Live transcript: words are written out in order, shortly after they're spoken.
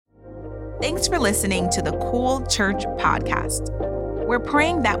Thanks for listening to the Cool Church Podcast. We're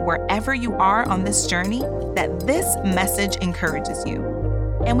praying that wherever you are on this journey, that this message encourages you.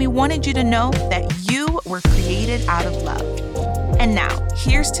 And we wanted you to know that you were created out of love. And now,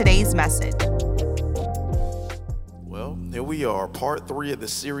 here's today's message. Well, here we are, part 3 of the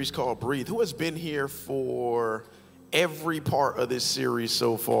series called Breathe. Who has been here for every part of this series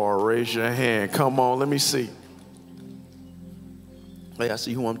so far? Raise your hand. Come on, let me see. Hey, I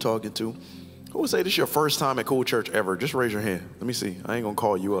see who I'm talking to. Who would say this is your first time at Cool Church ever? Just raise your hand. Let me see. I ain't gonna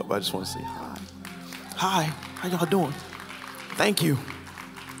call you up. I just want to say hi. Hi, how y'all doing? Thank you.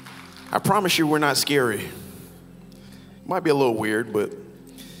 I promise you we're not scary. Might be a little weird, but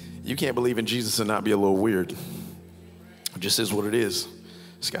you can't believe in Jesus and not be a little weird. It just is what it is.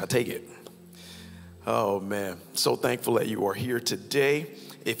 Just gotta take it. Oh man, so thankful that you are here today.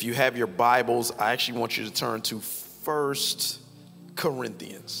 If you have your Bibles, I actually want you to turn to 1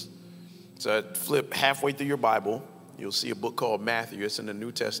 Corinthians. So flip halfway through your Bible. You'll see a book called Matthew. It's in the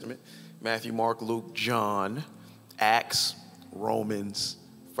New Testament. Matthew, Mark, Luke, John, Acts, Romans,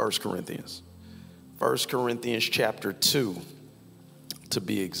 1 Corinthians. 1 Corinthians chapter 2, to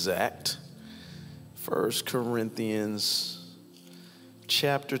be exact. 1 Corinthians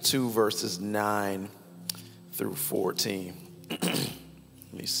chapter 2, verses 9 through 14. Let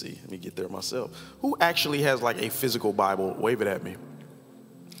me see. Let me get there myself. Who actually has like a physical Bible? Wave it at me.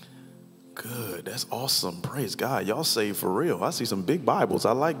 Good. That's awesome. Praise God. Y'all saved for real. I see some big Bibles.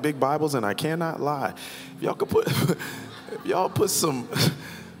 I like big Bibles, and I cannot lie. If y'all could put some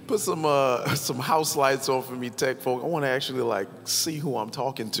house lights on for me, tech folk. I want to actually see who I'm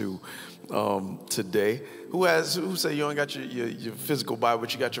talking to today. Who say you ain't got your physical Bible,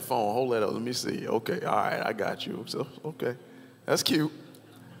 but you got your phone? Hold that up. Let me see. Okay. All right. I got you. So okay. That's cute.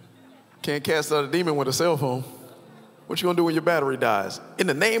 Can't cast out a demon with a cell phone. What you gonna do when your battery dies? In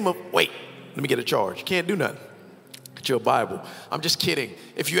the name of, wait, let me get a charge. Can't do nothing. Get your Bible. I'm just kidding.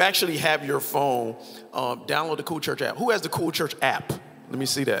 If you actually have your phone, download the Cool Church app. Who has the Cool Church app? Let me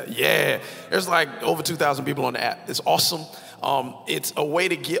see that. Yeah, there's like over 2,000 people on the app. It's awesome. It's a way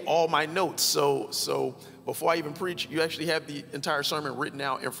to get all my notes. So before I even preach, you actually have the entire sermon written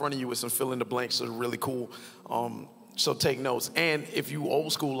out in front of you with some fill in the blanks. So it's really cool. So take notes. And if you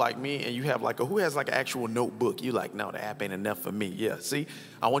old school like me and you have who has an actual notebook, you no, the app ain't enough for me. Yeah, see,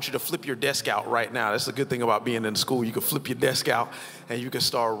 I want you to flip your desk out right now. That's the good thing about being in school. You can flip your desk out and you can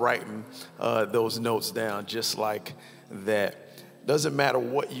start writing those notes down just like that. Doesn't matter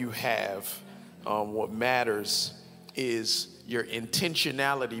what you have. What matters is your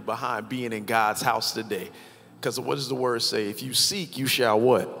intentionality behind being in God's house today. Because what does the word say? If you seek, you shall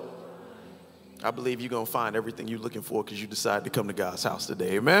what? I believe you're going to find everything you're looking for because you decided to come to God's house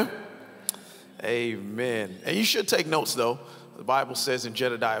today. Amen? Amen. And you should take notes, though. The Bible says in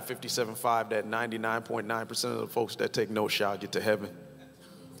Jedediah 57:5 that 99.9% of the folks that take notes shall get to heaven.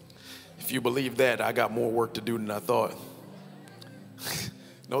 If you believe that, I got more work to do than I thought.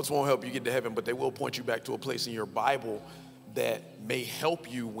 Notes won't help you get to heaven, but they will point you back to a place in your Bible that may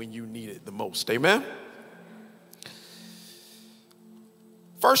help you when you need it the most. Amen?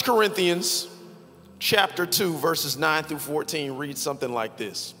 1 Corinthians chapter 2, verses 9 through 14 reads something like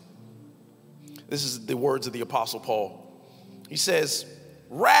this. This is the words of the Apostle Paul. He says,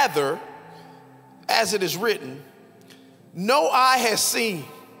 "Rather, as it is written, no eye has seen,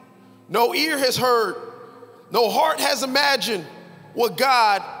 no ear has heard, no heart has imagined what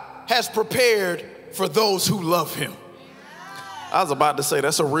God has prepared for those who love him." I was about to say,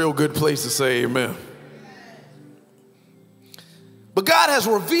 that's a real good place to say amen. But God has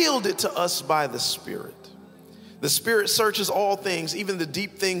revealed it to us by the Spirit. The Spirit searches all things, even the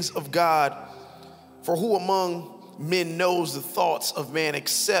deep things of God. For who among men knows the thoughts of man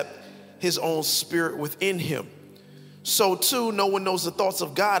except his own spirit within him? So too, no one knows the thoughts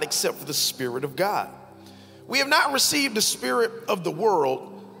of God except for the Spirit of God. We have not received the spirit of the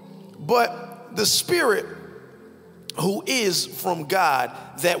world, but the Spirit who is from God,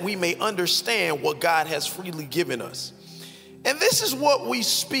 that we may understand what God has freely given us. And this is what we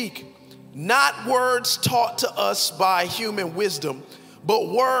speak, not words taught to us by human wisdom, but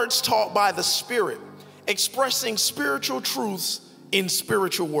words taught by the Spirit, expressing spiritual truths in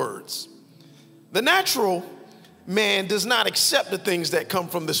spiritual words. The natural man does not accept the things that come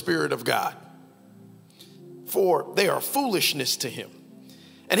from the Spirit of God, for they are foolishness to him,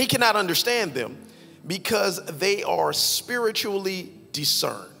 and he cannot understand them because they are spiritually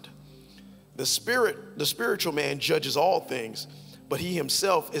discerned. The spiritual man judges all things, but he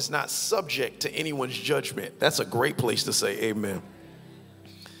himself is not subject to anyone's judgment. That's a great place to say amen.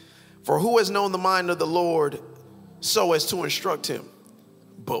 For who has known the mind of the Lord so as to instruct him?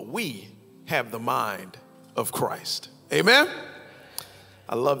 But we have the mind of Christ. Amen?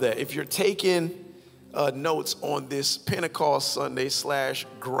 I love that. If you're taking notes on this Pentecost Sunday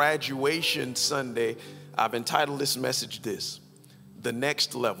 / graduation Sunday, I've entitled this message the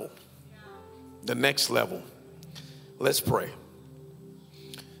next level. The next level. Let's pray.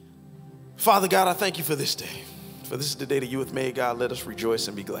 Father God, I thank you for this day. For this is the day that you have made, God. Let us rejoice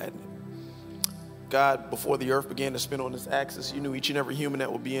and be glad in it. God, before the earth began to spin on its axis, you knew each and every human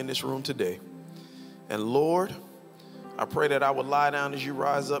that would be in this room today. And Lord, I pray that I would lie down as you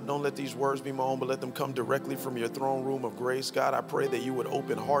rise up. Don't let these words be my own, but let them come directly from your throne room of grace. God, I pray that you would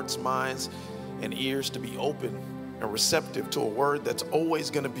open hearts, minds, and ears to be open and receptive to a word that's always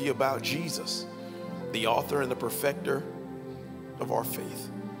going to be about Jesus, the author and the perfecter of our faith.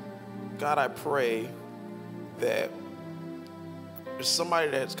 God, I pray that there's somebody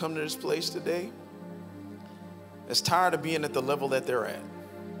that's come to this place today that's tired of being at the level that they're at.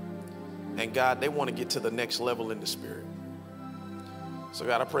 And God, they want to get to the next level in the spirit. So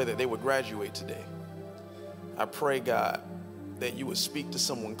God, I pray that they would graduate today. I pray, God, that you would speak to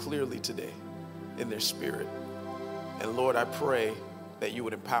someone clearly today in their spirit. And Lord, I pray that you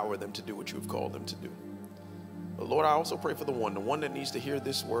would empower them to do what you have called them to do. But Lord, I also pray for the one that needs to hear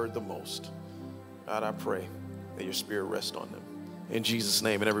this word the most. God, I pray that your spirit rest on them. In Jesus'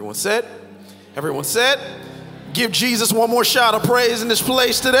 name. And everyone said, give Jesus one more shout of praise in this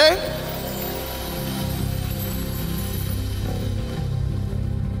place today.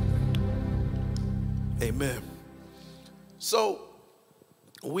 Amen. So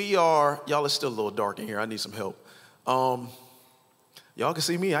y'all are still a little dark in here. I need some help. Y'all can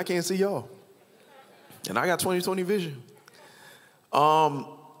see me. I can't see y'all. And I got 20/20 vision.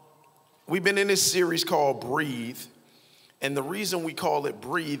 We've been in this series called Breathe. And the reason we call it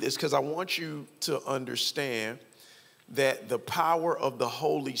Breathe is because I want you to understand that the power of the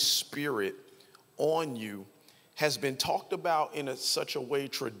Holy Spirit on you has been talked about in such a way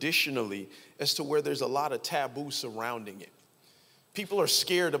traditionally as to where there's a lot of taboo surrounding it. People are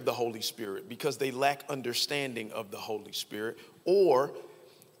scared of the Holy Spirit because they lack understanding of the Holy Spirit. Or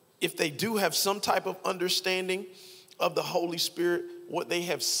if they do have some type of understanding of the Holy Spirit, what they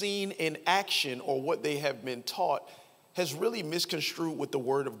have seen in action or what they have been taught has really misconstrued what the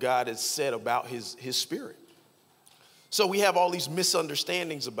Word of God has said about his Spirit. So we have all these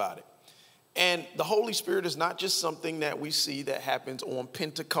misunderstandings about it. And the Holy Spirit is not just something that we see that happens on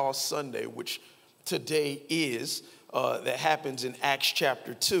Pentecost Sunday, which today is, that happens in Acts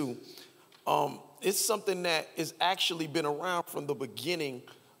chapter 2. It's something that has actually been around from the beginning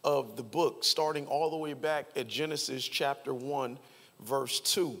of the book, starting all the way back at Genesis chapter 1, verse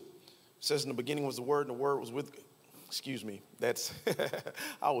 2. It says, in the beginning was the Word, and the Word was with... Excuse me,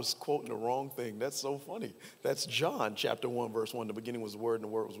 I was quoting the wrong thing. That's so funny. That's John chapter 1, verse 1. The beginning was the Word, and the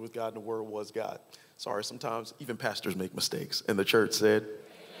Word was with God, and the Word was God. Sorry, sometimes even pastors make mistakes. And the church said,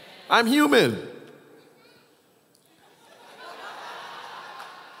 I'm human.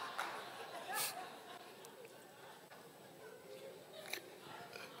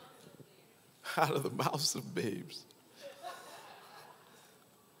 Out of the mouths of babes.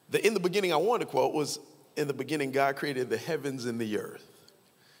 The in the beginning I wanted to quote was, in the beginning, God created the heavens and the earth.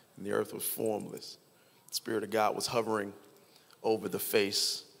 And the earth was formless. The Spirit of God was hovering over the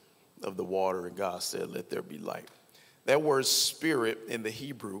face of the water. And God said, let there be light. That word spirit in the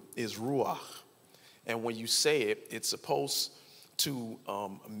Hebrew is ruach. And when you say it, it's supposed to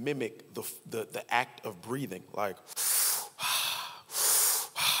mimic the act of breathing. Like,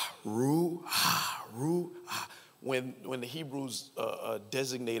 ruach. When the Hebrews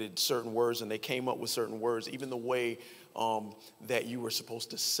designated certain words and they came up with certain words, even the way that you were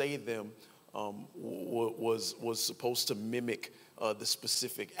supposed to say them was supposed to mimic the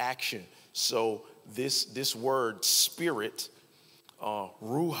specific action. So this word spirit,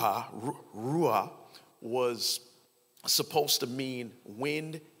 ruah, was supposed to mean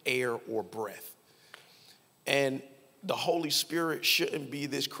wind, air, or breath. And the Holy Spirit shouldn't be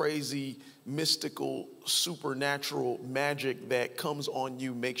this crazy, mystical, supernatural magic that comes on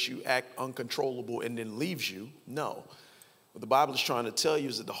you, makes you act uncontrollable, and then leaves you. No. What the Bible is trying to tell you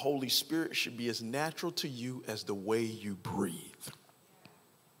is that the Holy Spirit should be as natural to you as the way you breathe.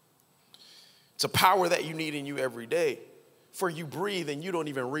 It's a power that you need in you every day. For you breathe and you don't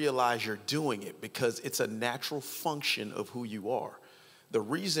even realize you're doing it because it's a natural function of who you are. The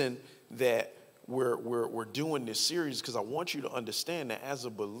reason that we're doing this series because I want you to understand that as a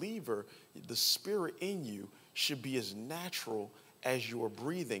believer, the Spirit in you should be as natural as you're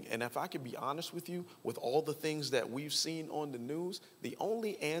breathing. And if I could be honest with you, with all the things that we've seen on the news, the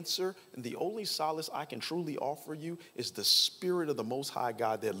only answer and the only solace I can truly offer you is the Spirit of the Most High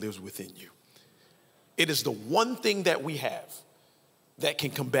God that lives within you. It is the one thing that we have that can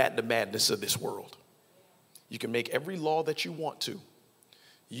combat the madness of this world. You can make every law that you want to.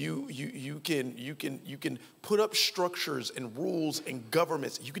 You can put up structures and rules and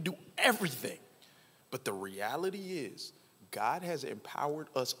governments. You can do everything. But the reality is, God has empowered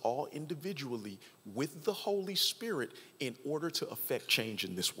us all individually with the Holy Spirit in order to affect change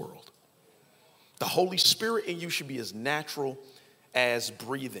in this world. The Holy Spirit in you should be as natural as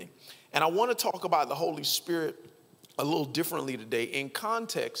breathing. And I want to talk about the Holy Spirit a little differently today in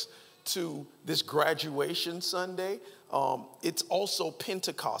context to this graduation Sunday. It's also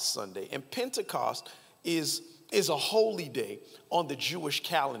Pentecost Sunday. And Pentecost is a holy day on the Jewish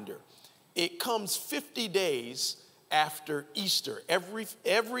calendar. It comes 50 days after Easter.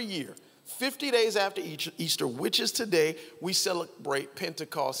 Every year, 50 days after Easter, which is today, we celebrate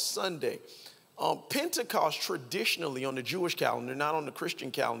Pentecost Sunday. Pentecost traditionally on the Jewish calendar, not on the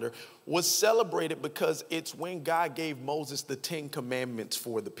Christian calendar, was celebrated because it's when God gave Moses the 10 Commandments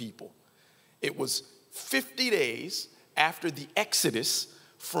for the people. It was 50 days after the Exodus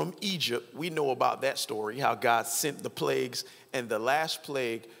from Egypt. We know about that story, how God sent the plagues, and the last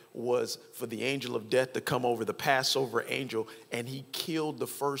plague was for the angel of death to come over, the Passover angel, and he killed the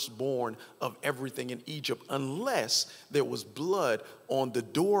firstborn of everything in Egypt unless there was blood on the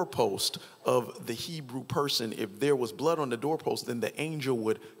doorpost of the Hebrew person. If there was blood on the doorpost, then the angel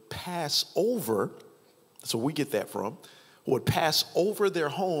would pass over, so we get that from, would pass over their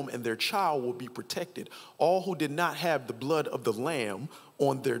home and their child would be protected. All who did not have the blood of the lamb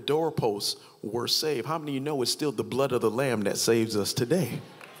on their doorposts were saved. How many of you know it's still the blood of the lamb that saves us today?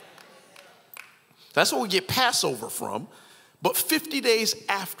 That's what we get Passover from. But 50 days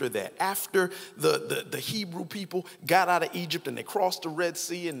after that, after the Hebrew people got out of Egypt and they crossed the Red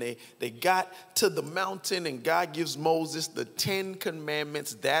Sea and they got to the mountain and God gives Moses the 10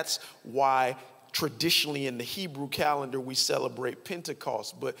 Commandments. That's why traditionally in the Hebrew calendar we celebrate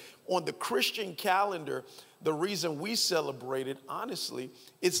Pentecost. But on the Christian calendar, the reason we celebrate it, honestly,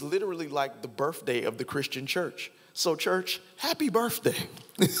 it's literally like the birthday of the Christian church. So church, happy birthday.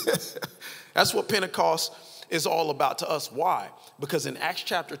 That's what Pentecost is all about to us. Why? Because in Acts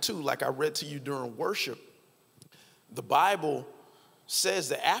chapter 2, like I read to you during worship, the Bible says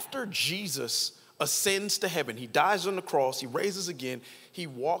that after Jesus ascends to heaven, he dies on the cross, he raises again, he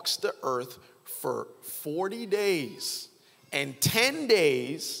walks the earth for 40 days. And 10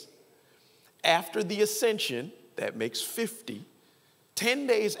 days after the ascension, that makes 50, 10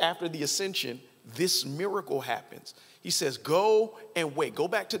 days after the ascension, this miracle happens. He says, go and wait. Go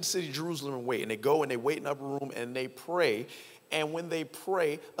back to the city of Jerusalem and wait. And they go and they wait in the upper room and they pray. And when they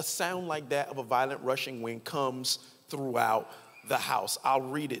pray, a sound like that of a violent rushing wind comes throughout the house. I'll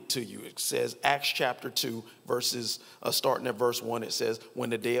read it to you. It says, Acts chapter 2, starting at verse 1, it says,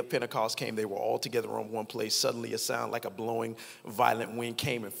 when the day of Pentecost came, they were all together on one place. Suddenly a sound like a blowing violent wind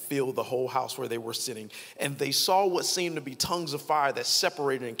came and filled the whole house where they were sitting. And they saw what seemed to be tongues of fire that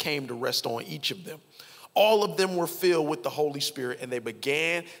separated and came to rest on each of them. All of them were filled with the Holy Spirit, and they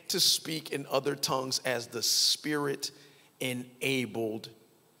began to speak in other tongues as the Spirit enabled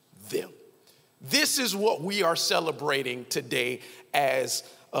them. This is what we are celebrating today as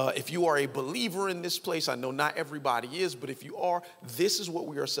if you are a believer in this place. I know not everybody is, but if you are, this is what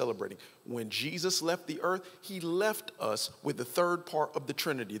we are celebrating. When Jesus left the earth, he left us with the third part of the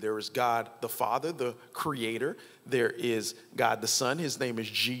Trinity. There is God the Father, the Creator. There is God the Son. His name is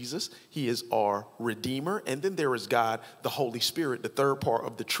Jesus. He is our Redeemer. And then there is God the Holy Spirit, the third part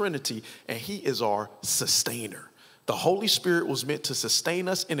of the Trinity, and he is our sustainer. The Holy Spirit was meant to sustain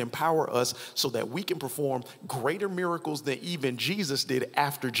us and empower us so that we can perform greater miracles than even Jesus did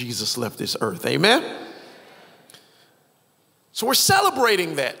after Jesus left this earth. Amen? So we're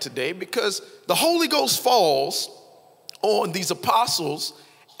celebrating that today because the Holy Ghost falls on these apostles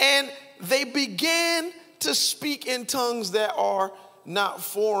and they began to speak in tongues that are not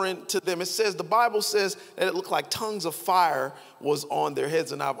foreign to them. It says, the Bible says that it looked like tongues of fire was on their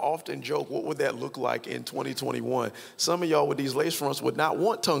heads. And I've often joked, what would that look like in 2021? Some of y'all with these lace fronts would not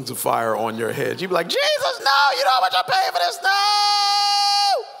want tongues of fire on your heads. You'd be like, Jesus, no, you know how much I pay for this? No!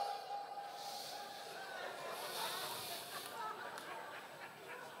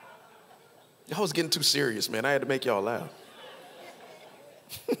 I was getting too serious, man. I had to make y'all laugh.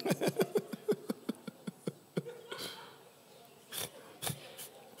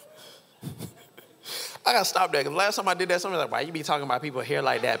 I gotta stop that, because last time I did that, somebody was like, why you be talking about people hair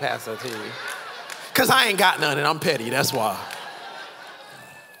like that, Pastor T? Because I ain't got none and I'm petty, that's why.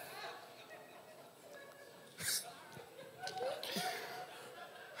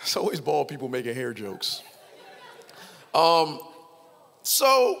 It's always bald people making hair jokes.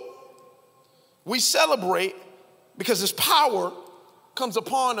 So We celebrate because His power comes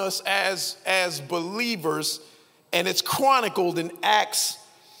upon us as believers, and it's chronicled in Acts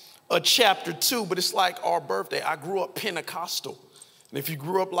chapter 2, but it's like our birthday. I grew up Pentecostal. And if you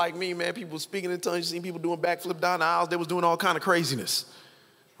grew up like me, man, people speaking in tongues, you seen people doing backflip down the aisles, they was doing all kind of craziness,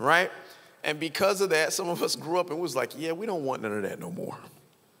 right? And because of that, some of us grew up and was like, yeah, we don't want none of that no more.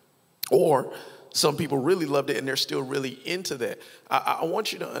 Or some people really loved it and they're still really into that. I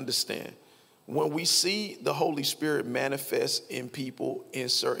want you to understand, when we see the Holy Spirit manifest in people in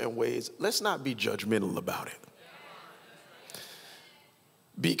certain ways, let's not be judgmental about it.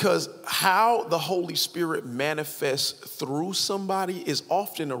 Because how the Holy Spirit manifests through somebody is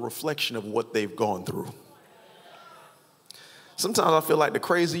often a reflection of what they've gone through. Sometimes I feel like the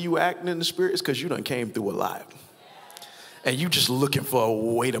crazy you acting in the Spirit is because you done came through a lot. And you just looking for a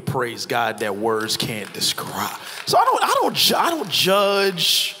way to praise God that words can't describe. So I don't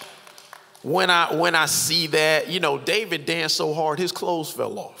judge when I see that. You know, David danced so hard his clothes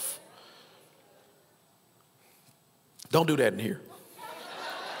fell off. Don't do that in here.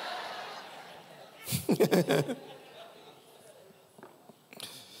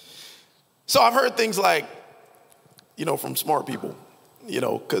 So I've heard things like, you know, from smart people, you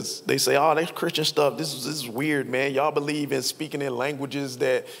know, because they say, oh, that's Christian stuff. This is weird, man. Y'all believe in speaking in languages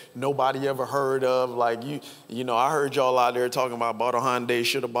that nobody ever heard of. Like, you know, I heard y'all out there talking about bought a Hyundai,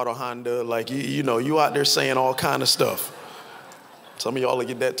 should have bought a Honda. Like, you know, you out there saying all kind of stuff. Some of y'all will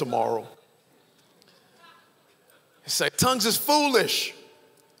get that tomorrow. Say, tongues is foolish.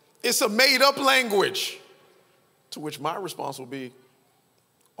 It's a made-up language. To which my response will be,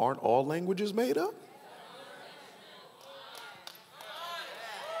 aren't all languages made up?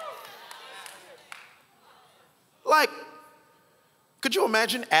 Like, could you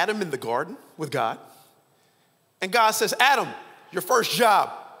imagine Adam in the garden with God? And God says, Adam, your first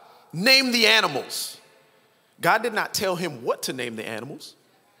job, name the animals. God did not tell him what to name the animals.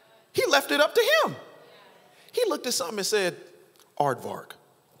 He left it up to him. He looked at something and said, aardvark.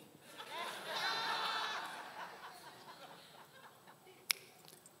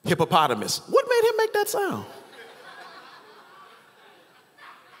 Hippopotamus. What made him make that sound?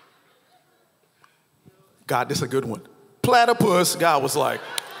 God, this is a good one. Platypus. God was like,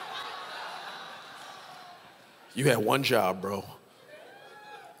 you had one job, bro.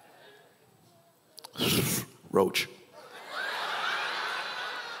 Roach.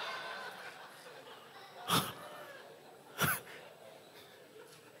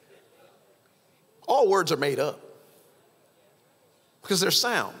 All words are made up because they're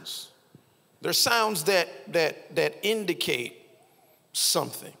sounds. They're sounds that indicate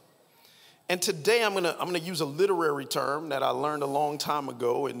something. And today I'm gonna use a literary term that I learned a long time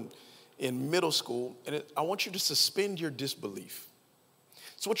ago in middle school, and I want you to suspend your disbelief.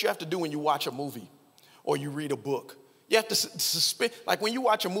 It's what you have to do when you watch a movie or you read a book. You have to suspend, like when you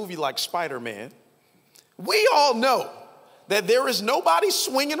watch a movie like Spider-Man, we all know that there is nobody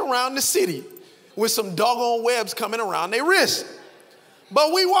swinging around the city with some doggone webs coming around their wrist.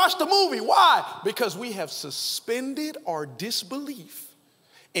 But we watch the movie. Why? Because we have suspended our disbelief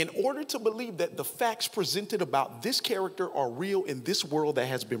in order to believe that the facts presented about this character are real in this world that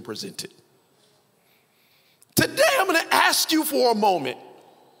has been presented. Today, I'm going to ask you for a moment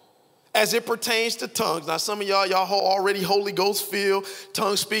as it pertains to tongues. Now, some of y'all already Holy Ghost filled,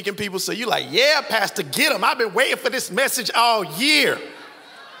 tongue speaking people. So you're like, yeah, Pastor, get them. I've been waiting for this message all year.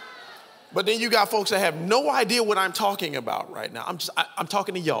 But then you got folks that have no idea what I'm talking about right now. I'm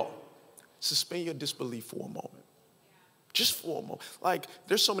talking to y'all. Suspend your disbelief for a moment. Just for a moment. Like,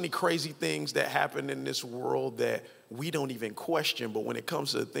 there's so many crazy things that happen in this world that we don't even question, but when it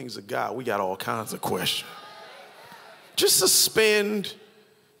comes to the things of God, we got all kinds of questions. Just suspend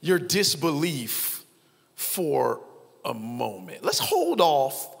your disbelief for a moment. Let's hold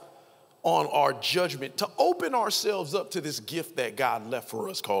off on our judgment to open ourselves up to this gift that God left for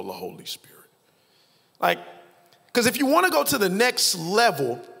us called the Holy Spirit. Like, because if you want to go to the next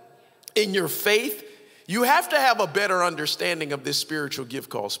level in your faith, you have to have a better understanding of this spiritual gift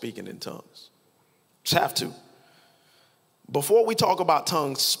called speaking in tongues. Just have to. Before we talk about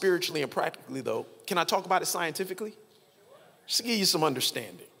tongues spiritually and practically, though, can I talk about it scientifically? Just to give you some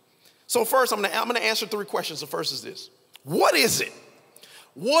understanding. So first, I'm going to answer 3 questions. The first is this. What is it?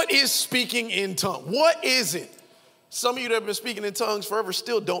 What is speaking in tongues? What is it? Some of you that have been speaking in tongues forever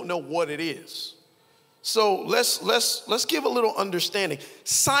still don't know what it is. So let's give a little understanding.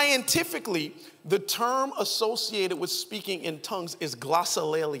 Scientifically, the term associated with speaking in tongues is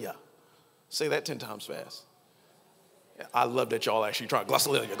glossolalia. Say that 10 times fast. I love that y'all actually try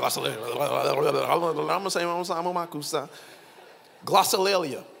glossolalia. I'm gonna say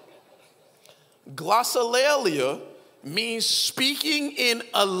glossolalia. Glossolalia means speaking in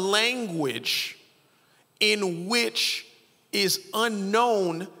a language in which is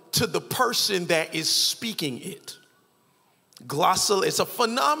unknown to the person that is speaking it. It's a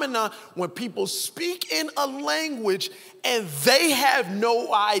phenomenon when people speak in a language and they have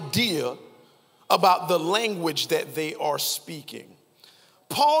no idea about the language that they are speaking.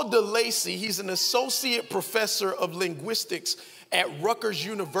 Paul DeLacy, he's an associate professor of linguistics at Rutgers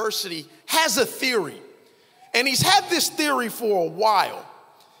University, has a theory. And he's had this theory for a while.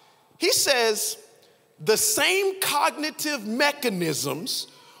 He says the same cognitive mechanisms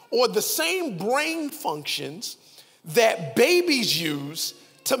or the same brain functions that babies use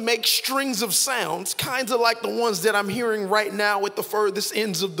to make strings of sounds, kinds of like the ones that I'm hearing right now at the furthest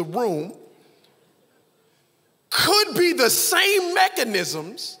ends of the room, could be the same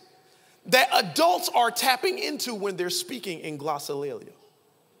mechanisms that adults are tapping into when they're speaking in glossolalia.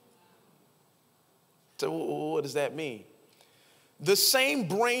 So what does that mean? The same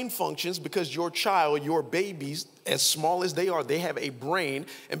brain functions, because your child, your babies, as small as they are, they have a brain,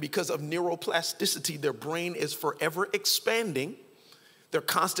 and because of neuroplasticity, their brain is forever expanding. They're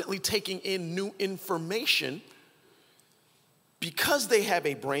constantly taking in new information. Because they have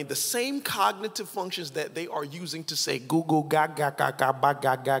a brain, the same cognitive functions that they are using to say goo goo ga ga ga ga ba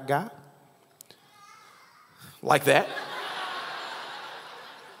ga ga ga, like that.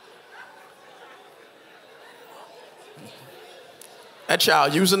 That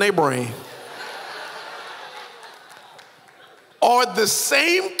child using their brain. Are the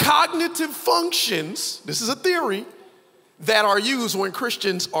same cognitive functions, this is a theory, that are used when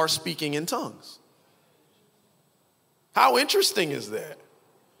Christians are speaking in tongues. How interesting is that?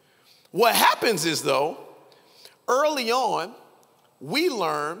 What happens is, though, early on, we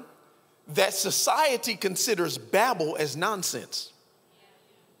learn that society considers babble as nonsense.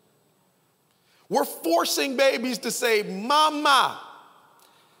 We're forcing babies to say, mama,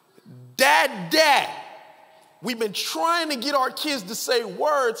 dad, dad. We've been trying to get our kids to say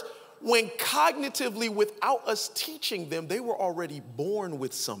words when cognitively, without us teaching them, they were already born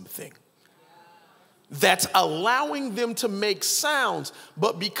with something that's allowing them to make sounds.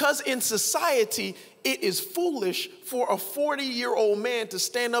 But because in society, it is foolish for a 40-year-old man to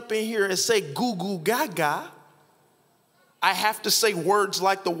stand up in here and say goo goo gaga, I have to say words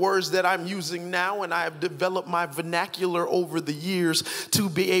like the words that I'm using now, and I have developed my vernacular over the years to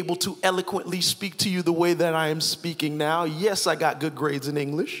be able to eloquently speak to you the way that I am speaking now. Yes, I got good grades in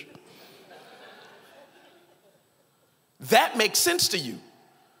English. That makes sense to you.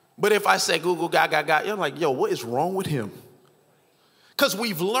 But if I say goo goo ga ga ga, you're like, yo, what is wrong with him? Because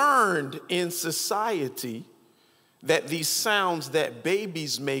we've learned in society that these sounds that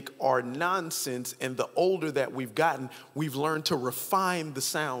babies make are nonsense, and the older that we've gotten, we've learned to refine the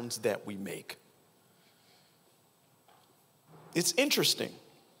sounds that we make. It's interesting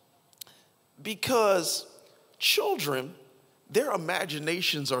because children, their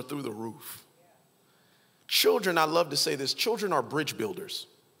imaginations are through the roof. Children, I love to say this, children are bridge builders.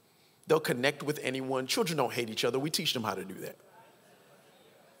 They'll connect with anyone. Children don't hate each other. We teach them how to do that.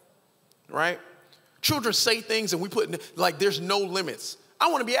 Right? Children say things and we put, like, there's no limits. I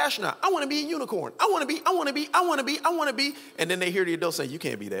want to be an astronaut. I want to be a unicorn. I want to be. And then they hear the adult say, you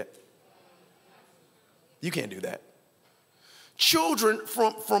can't be that. You can't do that. Children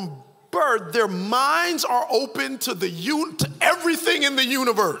from birth, their minds are open to to everything in the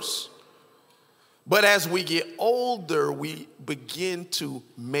universe. But as we get older, we begin to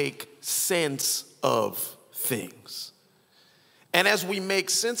make sense of things. And as we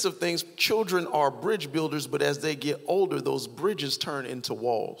make sense of things, children are bridge builders, but as they get older, those bridges turn into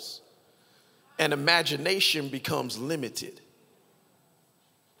walls. And imagination becomes limited.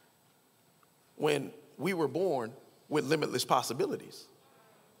 When we were born with limitless possibilities.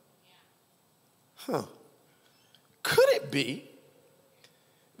 Could it be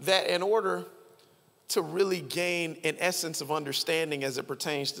that in order to really gain an essence of understanding as it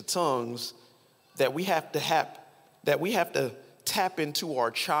pertains to tongues, that we have to tap into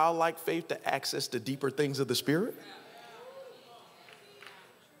our childlike faith to access the deeper things of the Spirit?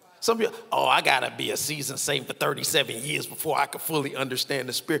 Some people, I gotta be a seasoned saint for 37 years before I can fully understand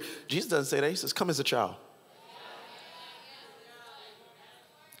the Spirit. Jesus doesn't say that. He says, come as a child.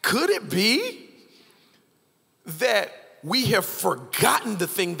 Could it be that we have forgotten the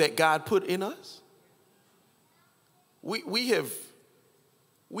thing that God put in us? We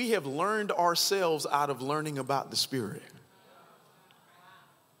have learned ourselves out of learning about the Spirit.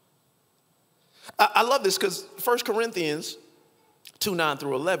 I love this because 1 Corinthians 2:9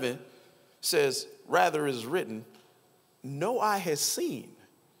 through 11 says, rather is written, no eye has seen,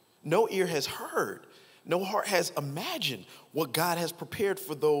 No ear has heard, no heart has imagined what God has prepared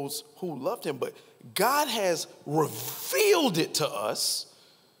for those who loved him. But God has revealed it to us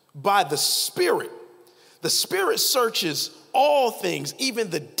by the Spirit. The Spirit searches all things, even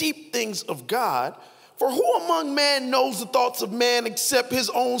the deep things of God. For who among man knows the thoughts of man except his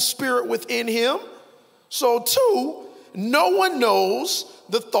own spirit within him? So too, no one knows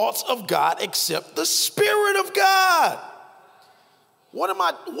the thoughts of God except the Spirit of God.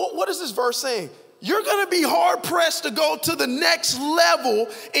 What is this verse saying? You're going to be hard pressed to go to the next level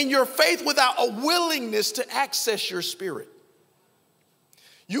in your faith without a willingness to access your spirit.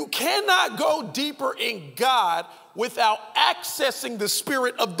 You cannot go deeper in God without accessing the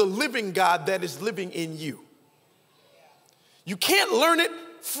Spirit of the living God that is living in you. You can't learn it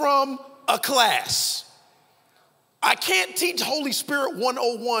from a class. I can't teach Holy Spirit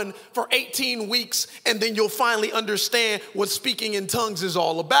 101 for 18 weeks and then you'll finally understand what speaking in tongues is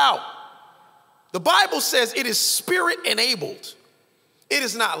all about. The Bible says it is Spirit enabled. It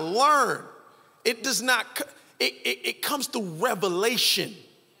is not learned. It does not, it comes through revelation.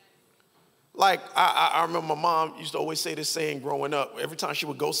 Like I remember my mom used to always say this saying growing up. Every time she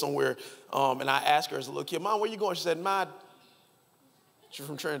would go somewhere and I asked her as a little kid, Mom, where you going? She said, Mad. She's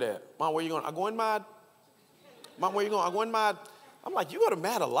from Trinidad. Mom, where you going? I go in Mad. Mom, where you going? I go in Mad. I'm like, you go to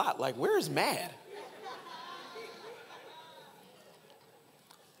Mad a lot. Like, where is Mad?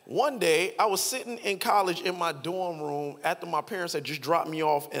 One day, I was sitting in college in my dorm room after my parents had just dropped me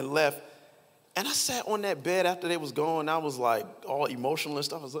off and left. And I sat on that bed after they was gone. I was like all emotional and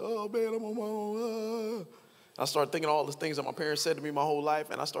stuff. I was like, oh, man, I'm on my own. I started thinking all the things that my parents said to me my whole life.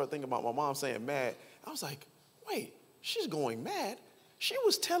 And I started thinking about my mom saying mad. I was like, wait, she's going mad. She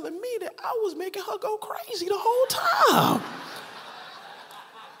was telling me that I was making her go crazy the whole time.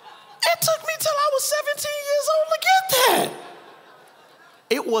 It took me till I was 17 years old to get that.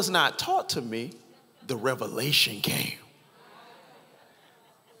 It was not taught to me. The revelation came.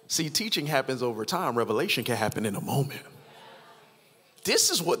 See, teaching happens over time. Revelation can happen in a moment.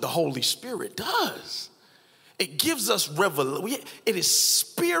 This is what the Holy Spirit does. It gives us revelation. It is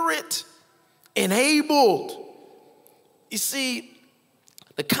Spirit enabled. You see,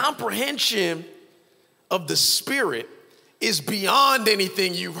 the comprehension of the Spirit is beyond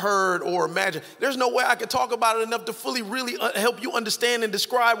anything you've heard or imagined. There's no way I could talk about it enough to fully really help you understand and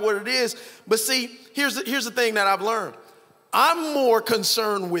describe what it is. But see, here's the thing that I've learned. I'm more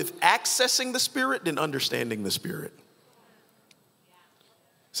concerned with accessing the Spirit than understanding the Spirit.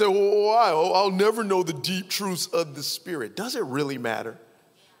 So, well, why? Oh, I'll never know the deep truths of the Spirit. Does it really matter?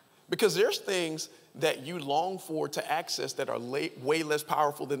 Because there's things that you long for to access that are way less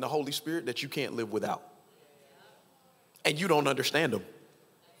powerful than the Holy Spirit that you can't live without. And you don't understand them.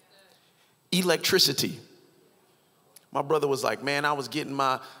 Electricity. My brother was like, man, I was getting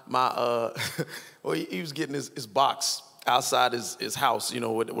well, he was getting his box outside his house, you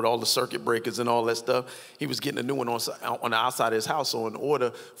know, with all the circuit breakers and all that stuff. He was getting a new one on the outside of his house. So in order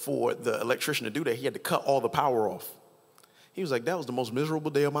for the electrician to do that, he had to cut all the power off. He was like, that was the most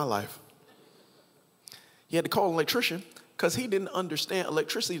miserable day of my life. He had to call an electrician because he didn't understand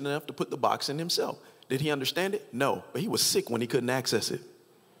electricity enough to put the box in himself. Did he understand it? No, but he was sick when he couldn't access it.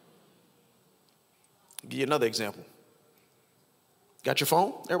 I'll give you another example. Got your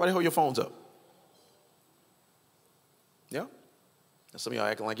phone? Everybody hold your phones up. Yeah? Some of y'all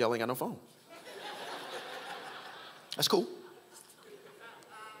acting like y'all ain't got no phone. That's cool.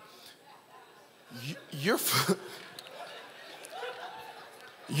 Your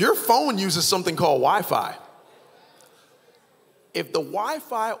phone uses something called Wi-Fi. If the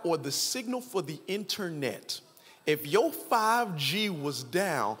Wi-Fi or the signal for the internet, if your 5G was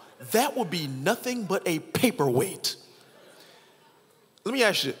down, that would be nothing but a paperweight. Let me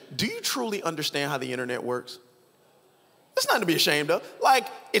ask you, do you truly understand how the internet works? That's nothing to be ashamed of. Like,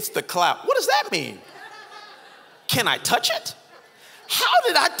 it's the cloud. What does that mean? Can I touch it? How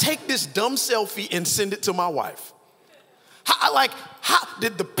did I take this dumb selfie and send it to my wife? How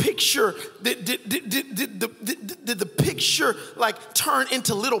did the picture, did the picture like turn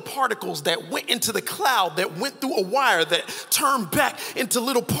into little particles that went into the cloud, that went through a wire, that turned back into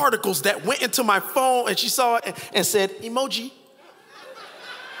little particles that went into my phone, and she saw it and said, emoji.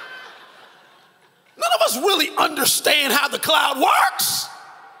 None of us really understand how the cloud works,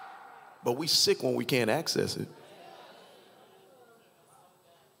 but we sick when we can't access it.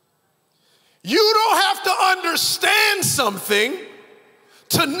 You don't have to understand something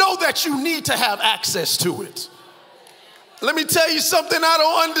to know that you need to have access to it. Let me tell you something. I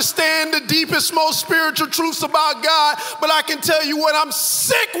don't understand the deepest, most spiritual truths about God, but I can tell you what, I'm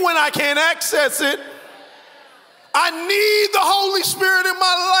sick when I can't access it. I need the Holy Spirit in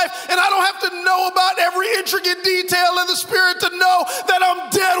my life, and I don't have to know about every intricate detail of the Spirit to know that I'm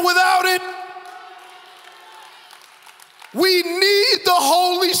dead without it. We need the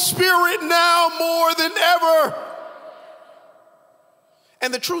Holy Spirit now more than ever.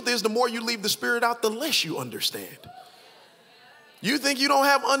 And the truth is, the more you leave the Spirit out, the less you understand. You think you don't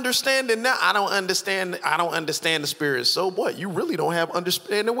have understanding now? I don't understand the Spirit. So what? You really don't have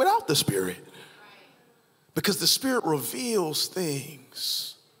understanding without the Spirit. Because the Spirit reveals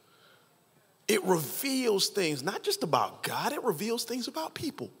things. It reveals things, not just about God, it reveals things about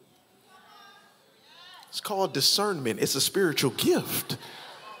people. It's called discernment. It's a spiritual gift.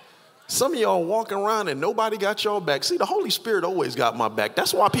 Some of y'all walking around and nobody got your back. See, the Holy Spirit always got my back.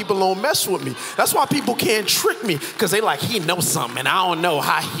 That's why people don't mess with me. That's why people can't trick me, because they like, he knows something and I don't know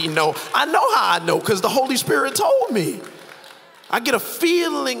how he know. I know how I know, because the Holy Spirit told me. I get a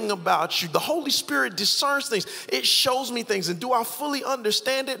feeling about you. The Holy Spirit discerns things. It shows me things. And do I fully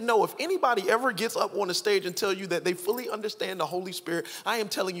understand it? No. If anybody ever gets up on the stage and tell you that they fully understand the Holy Spirit, I am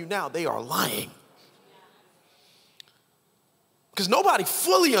telling you now, they are lying. Because nobody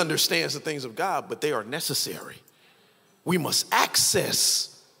fully understands the things of God, but they are necessary. We must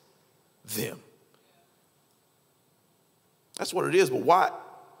access them. That's what it is. But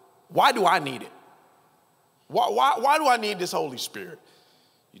why do I need it? Why do I need this Holy Spirit?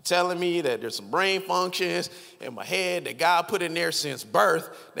 You're telling me that there's some brain functions in my head that God put in there since birth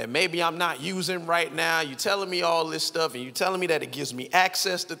that maybe I'm not using right now. You're telling me all this stuff, and you're telling me that it gives me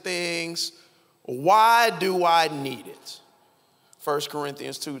access to things. Why do I need it? 1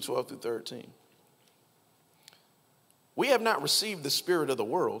 Corinthians 2:12-13. We have not received the spirit of the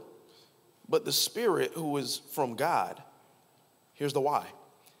world, but the Spirit who is from God. Here's the why.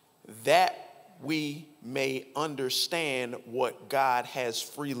 That we may understand what God has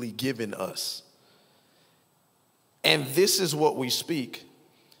freely given us. And this is what we speak,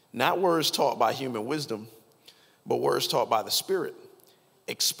 not words taught by human wisdom, but words taught by the Spirit,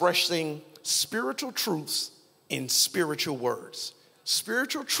 expressing spiritual truths in spiritual words.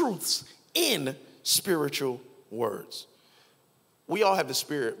 Spiritual truths in spiritual words. We all have the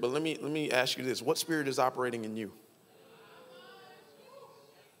Spirit, but let me ask you this. What spirit is operating in you?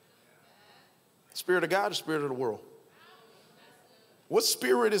 Spirit of God or spirit of the world? What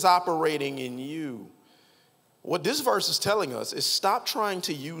spirit is operating in you? What this verse is telling us is stop trying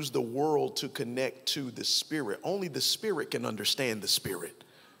to use the world to connect to the Spirit. Only the Spirit can understand the Spirit.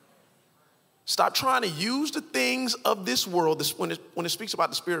 Stop trying to use the things of this world. When it speaks about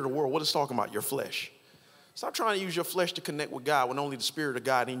the spirit of the world, what it's talking about? Your flesh. Stop trying to use your flesh to connect with God when only the Spirit of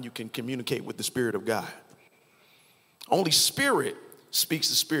God in you can communicate with the Spirit of God. Only Spirit speaks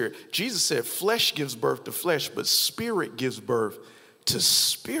to Spirit. Jesus said flesh gives birth to flesh, but Spirit gives birth to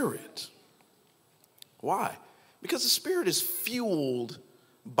spirit. Why? Because the Spirit is fueled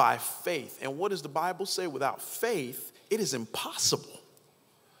by faith. And what does the Bible say? Without faith, it is impossible.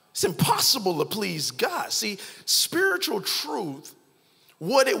 It's impossible to please God. See, spiritual truth,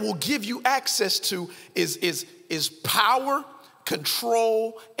 what it will give you access to is power,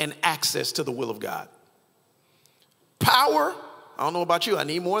 control, and access to the will of God. Power, I don't know about you, I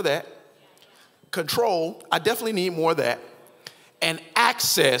need more of that. Control, I definitely need more of that. And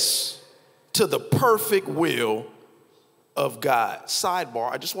access to the perfect will of God. Sidebar,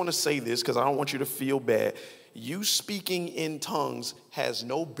 I just want to say this because I don't want you to feel bad. You speaking in tongues has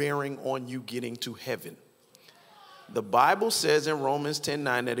no bearing on you getting to heaven. The Bible says in Romans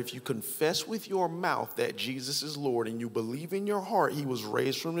 10:9 that if you confess with your mouth that Jesus is Lord and you believe in your heart he was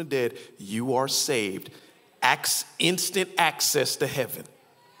raised from the dead, you are saved. Instant access to heaven.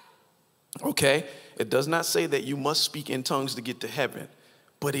 Okay? It does not say that you must speak in tongues to get to heaven,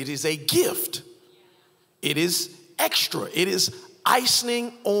 but it is a gift. It is extra. It is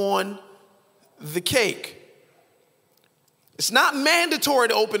icing on the cake. It's not mandatory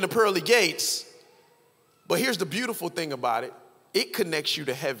to open the pearly gates, but here's the beautiful thing about it. It connects you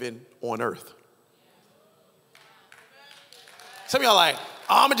to heaven on earth. Some of y'all are like, oh,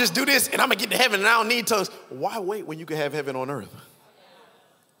 I'm going to just do this and I'm going to get to heaven and I don't need tongues. Why wait when you can have heaven on earth?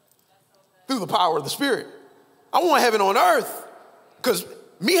 Through the power of the Spirit. I want heaven on earth because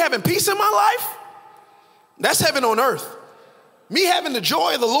me having peace in my life, that's heaven on earth. Me having the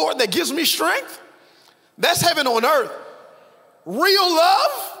joy of the Lord that gives me strength, that's heaven on earth. Real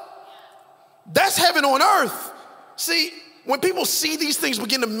love, that's heaven on earth. See, when people see these things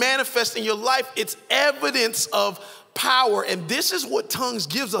begin to manifest in your life, it's evidence of power. And this is what tongues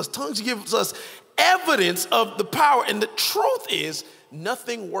gives us. Tongues gives us evidence of the power. And the truth is,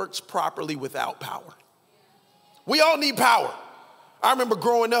 nothing works properly without power. We all need power. I remember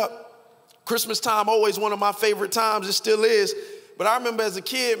growing up, Christmas time, always one of my favorite times. It still is. But I remember as a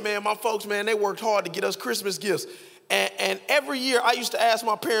kid, man, my folks, man, they worked hard to get us Christmas gifts. And every year I used to ask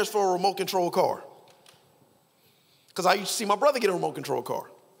my parents for a remote control car. Because I used to see my brother get a remote control car.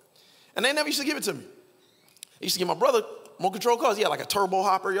 And they never used to give it to me. I used to give my brother remote control cars. He had like a turbo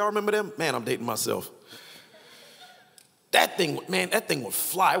hopper. Y'all remember them? Man, I'm dating myself. That thing would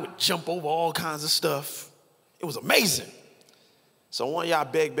fly. It would jump over all kinds of stuff. It was amazing. So one of y'all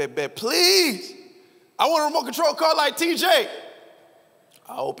begged, please, I want a remote control car like TJ.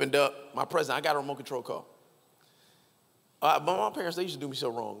 I opened up my present. I got a remote control car. But my parents, they used to do me so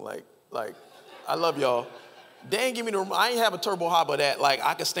wrong. Like, I love y'all. They ain't give me I ain't have a turbo hopper that like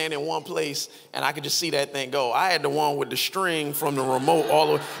I could stand in one place and I could just see that thing go. I had the one with the string from the remote all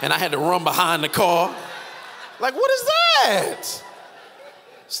the way, and I had to run behind the car. Like, what is that?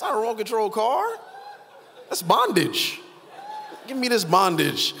 It's not a remote control car. That's bondage. Give me this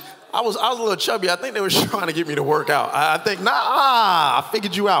bondage. I was a little chubby. I think they were trying to get me to work out. I think, I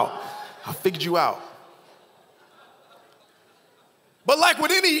figured you out. But like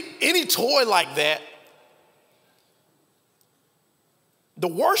with any toy like that, the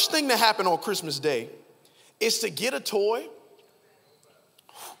worst thing that happened on Christmas Day is to get a toy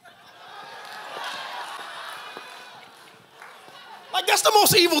like that's the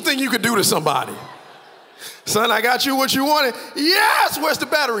most evil thing you could do to somebody. Son, I got you what you wanted. Yes, where's the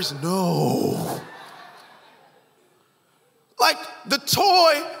batteries? No. Like the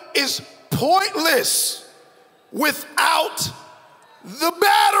toy is pointless without the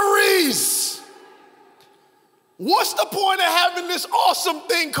batteries. What's the point of having this awesome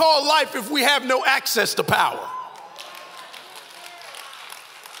thing called life if we have no access to power?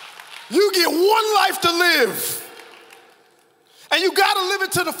 You get one life to live, and you got to live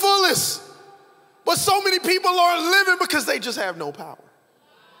it to the fullest. But so many people aren't living because they just have no power.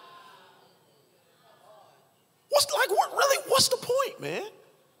 What's the point, man?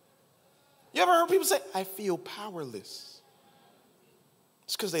 You ever heard people say, I feel powerless?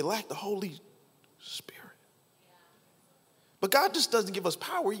 It's because they lack the Holy Spirit. But God just doesn't give us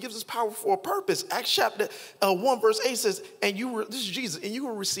power. He gives us power for a purpose. Acts chapter 1 verse 8 says, this is Jesus, and you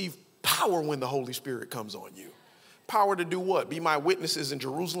will receive power when the Holy Spirit comes on you. Power to do what? Be my witnesses in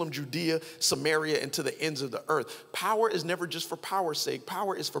Jerusalem, Judea, Samaria, and to the ends of the earth. Power is never just for power's sake.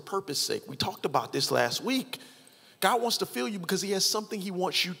 Power is for purpose sake. We talked about this last week. God wants to fill you because he has something he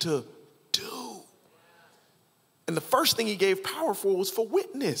wants you to do. And the first thing he gave power for was for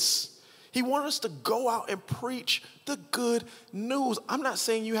witness. He wanted us to go out and preach the good news. I'm not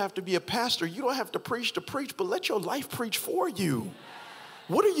saying you have to be a pastor. You don't have to preach, but let your life preach for you.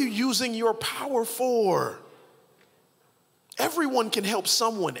 What are you using your power for? Everyone can help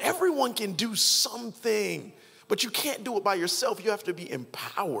someone. Everyone can do something, but you can't do it by yourself. You have to be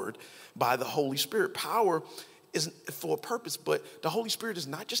empowered by the Holy Spirit. Power is for a purpose, but the Holy Spirit is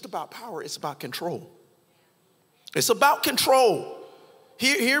not just about power. It's about control. It's about control.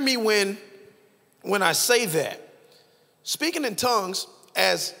 Hear me when I say that. Speaking in tongues,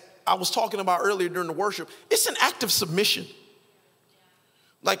 as I was talking about earlier during the worship, it's an act of submission.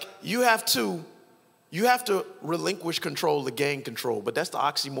 Like you have to relinquish control to gain control, but that's the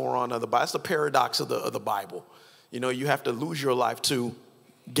oxymoron of the Bible. That's the paradox of the Bible. You know, you have to lose your life to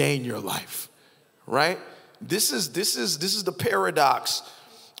gain your life, right? This is the paradox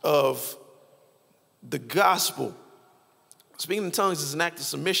of the gospel. Speaking in tongues is an act of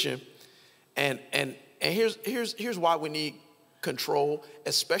submission, and here's why we need control,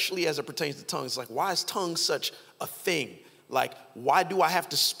 especially as it pertains to tongues. Like, why is tongues such a thing? Like, why do I have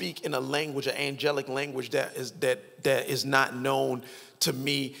to speak in a language, an angelic language that is not known to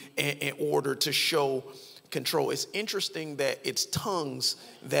me in order to show control? It's interesting that it's tongues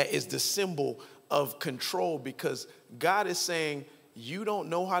that is the symbol of control, because God is saying, you don't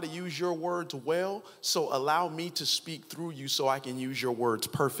know how to use your words well, so allow me to speak through you so I can use your words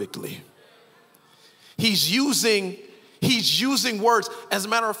perfectly. He's using words. As a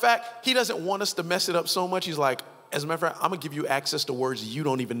matter of fact, he doesn't want us to mess it up so much. He's like, as a matter of fact, I'm going to give you access to words you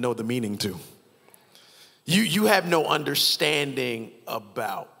don't even know the meaning to. You have no understanding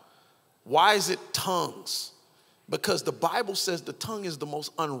about. Why is it tongues? Because the Bible says the tongue is the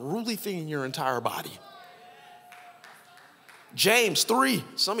most unruly thing in your entire body. James 3,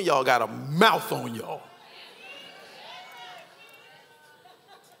 some of y'all got a mouth on y'all.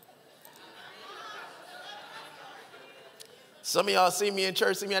 Some of y'all see me in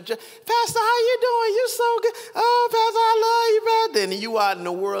church, Pastor, how you doing? You so good. Oh, Pastor, I love you, Pastor. Then you out in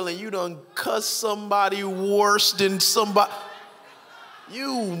the world and you done cuss somebody worse than somebody.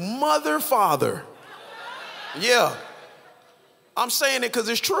 You mother, father. Yeah. I'm saying it because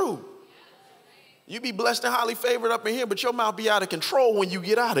it's true. You be blessed and highly favored up in here, but your mouth be out of control when you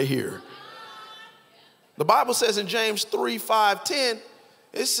get out of here. The Bible says in James 3:5-10,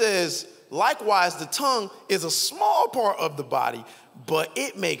 it says, likewise, the tongue is a small part of the body, but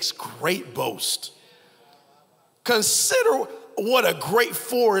it makes great boast. Consider what a great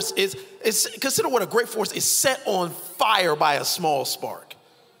forest is set on fire by a small spark.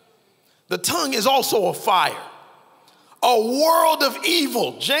 The tongue is also a fire, a world of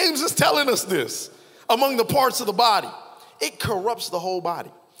evil. James is telling us this. Among the parts of the body, it corrupts the whole body.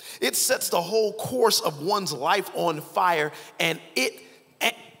 It sets the whole course of one's life on fire, and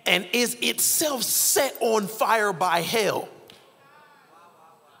is itself set on fire by hell.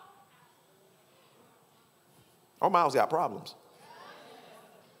 Our mouths got problems.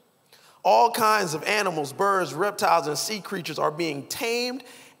 All kinds of animals, birds, reptiles, and sea creatures are being tamed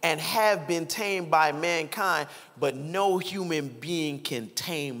and have been tamed by mankind, but no human being can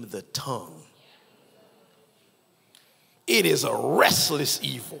tame the tongue. It is a restless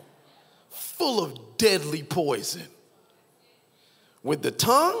evil, full of deadly poison. With the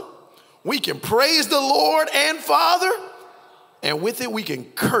tongue, we can praise the Lord and Father, and with it, we can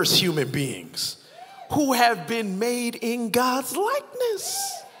curse human beings who have been made in God's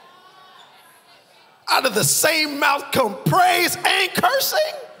likeness. Out of the same mouth come praise and cursing.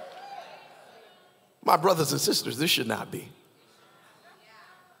 My brothers and sisters, this should not be.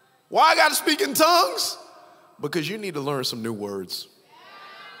 Why I got to speak in tongues? Because you need to learn some new words.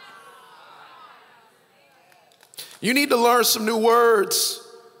 You need to learn some new words.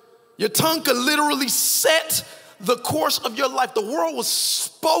 Your tongue could literally set the course of your life. The world was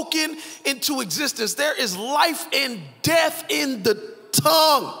spoken into existence. There is life and death in the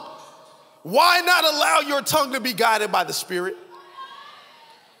tongue. Why not allow your tongue to be guided by the Spirit?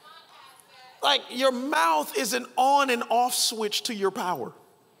 Like, your mouth is an on and off switch to your power.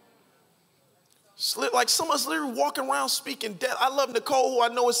 Like, someone's literally walking around speaking death. I love Nicole, who I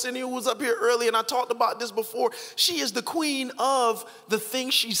know is sitting, who was up here early, and I talked about this before. She is the queen of the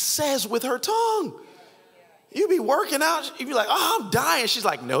things she says with her tongue. You be working out, you be like, oh, I'm dying. She's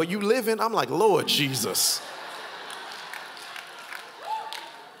like, no, you living. I'm like, Lord Jesus.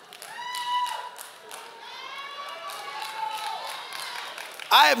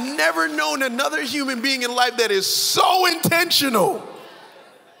 I have never known another human being in life that is so intentional.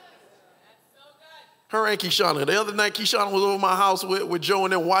 Her and Keshana. The other night, Keshana was over my house with Joe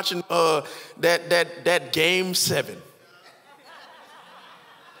and them watching that Game 7.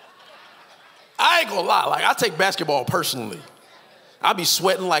 I ain't gonna lie, like, I take basketball personally. I be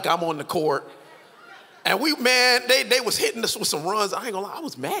sweating like I'm on the court. And they was hitting us with some runs. I ain't gonna lie, I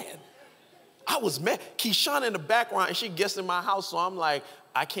was mad. Keshana in the background, and she gets in my house, so I'm like,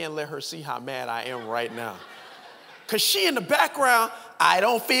 I can't let her see how mad I am right now. Because she in the background, I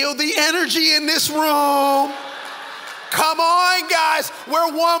don't feel the energy in this room. Come on, guys.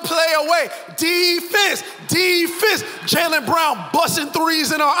 We're one play away. Defense. Jaylen Brown busting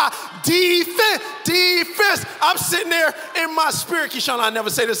threes in our eye. Defense. I'm sitting there in my spirit. Keshana, I never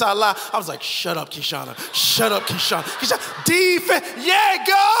say this out loud. I was like, shut up, Keshana. Defense. Yeah,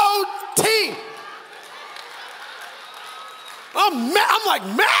 go team. I'm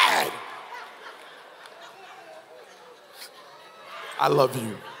mad. I love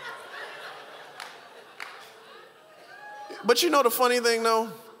you. But you know the funny thing though?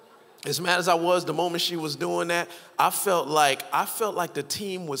 As mad as I was the moment she was doing that, I felt like the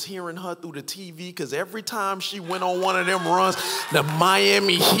team was hearing her through the TV, because every time she went on one of them runs, the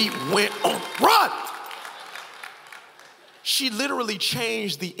Miami Heat went on run. She literally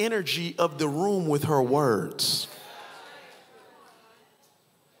changed the energy of the room with her words.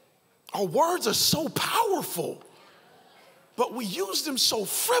 Our words are so powerful, but we use them so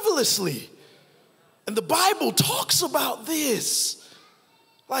frivolously. And the Bible talks about this.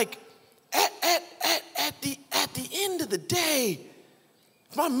 Like, at the end of the day,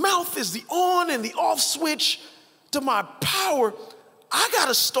 my mouth is the on and the off switch to my power. I got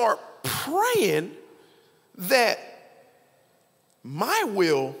to start praying that my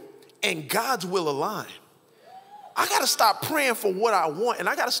will and God's will align. I got to stop praying for what I want, and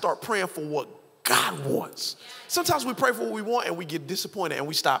I got to start praying for what God wants. Sometimes we pray for what we want and we get disappointed and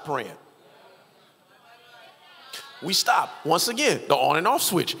we stop praying. We stop. Once again, the on and off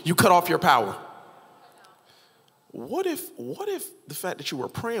switch. You cut off your power. What if the fact that you were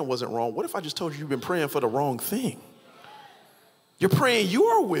praying wasn't wrong? What if I just told you you've been praying for the wrong thing? You're praying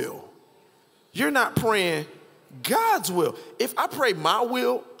your will. You're not praying God's will. If I pray my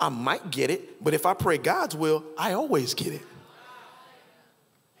will, I might get it. But if I pray God's will, I always get it.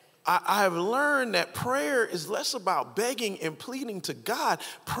 I have learned that prayer is less about begging and pleading to God.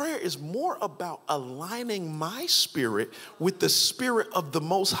 Prayer is more about aligning my spirit with the spirit of the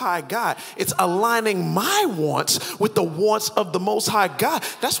Most High God. It's aligning my wants with the wants of the Most High God.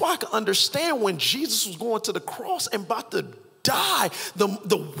 That's why I can understand when Jesus was going to the cross and about to die,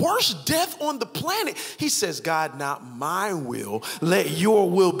 the worst death on the planet. He says, God, not my will, let your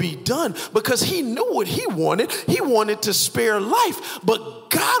will be done. Because he knew what he wanted. He wanted to spare life,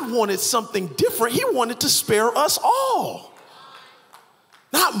 but God wanted something different. He wanted to spare us all.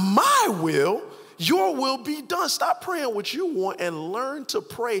 Not my will, your will be done. Stop praying what you want and learn to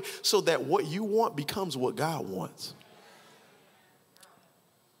pray so that what you want becomes what God wants.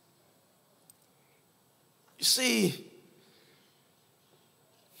 You see,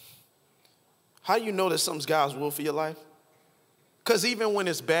 how do you know that something's God's will for your life? Because even when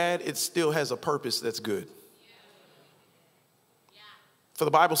it's bad, it still has a purpose that's good. For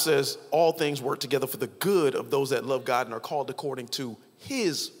the Bible says all things work together for the good of those that love God and are called according to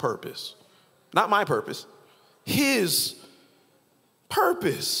his purpose. Not my purpose, his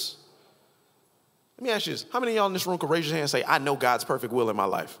purpose. Let me ask you this. How many of y'all in this room could raise your hand and say, I know God's perfect will in my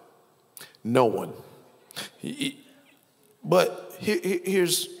life? No one. But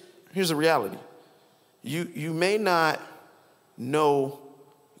here's the reality. You may not know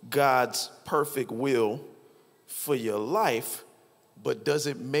God's perfect will for your life, but does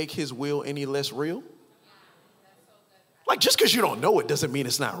it make his will any less real? Like, just because you don't know it doesn't mean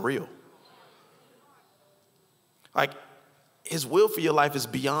it's not real. Like, his will for your life is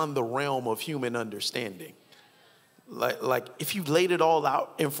beyond the realm of human understanding. Like if you laid it all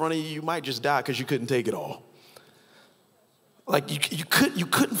out in front of you, you might just die because you couldn't take it all. Like you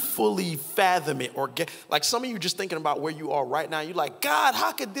couldn't fully fathom it or get, like some of you just thinking about where you are right now. You're like, God,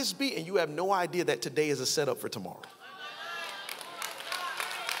 how could this be? And you have no idea that today is a setup for tomorrow.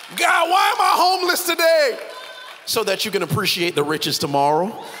 God, why am I homeless today? So that you can appreciate the riches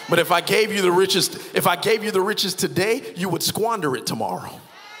tomorrow. But if I gave you the riches today, you would squander it tomorrow.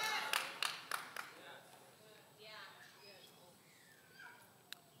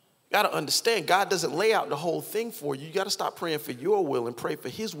 You got to understand, God doesn't lay out the whole thing for you. You got to stop praying for your will and pray for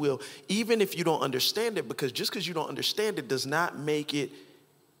his will, even if you don't understand it, because just because you don't understand it does not make it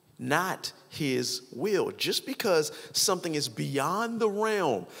not his will. Just because something is beyond the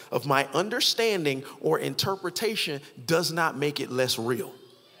realm of my understanding or interpretation does not make it less real.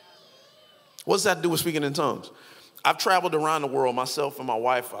 What does that have to do with speaking in tongues? I've traveled around the world, myself and my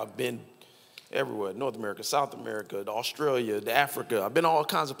wife. I've been everywhere, North America, South America, to Australia, to Africa. I've been all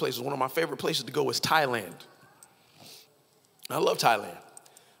kinds of places. One of my favorite places to go is Thailand. I love Thailand.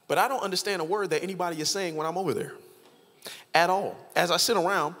 But I don't understand a word that anybody is saying when I'm over there at all. As I sit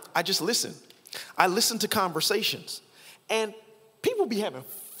around, I just listen. I listen to conversations. And people be having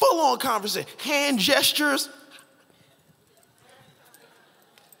full-on conversation, hand gestures.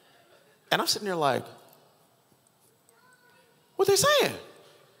 And I'm sitting there like, what they saying?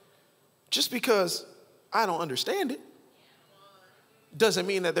 Just because I don't understand it doesn't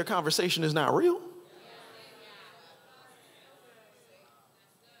mean that their conversation is not real.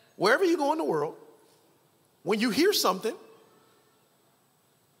 Wherever you go in the world, when you hear something,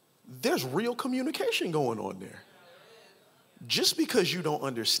 there's real communication going on there. Just because you don't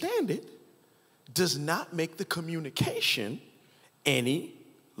understand it does not make the communication any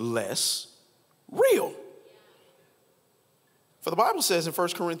less real. For the Bible says in 1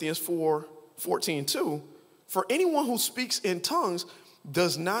 Corinthians 4:14, for anyone who speaks in tongues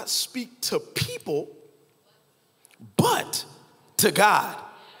does not speak to people, but to God.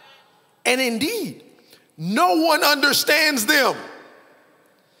 And indeed, no one understands them.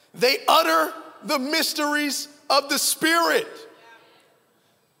 They utter the mysteries of the Spirit.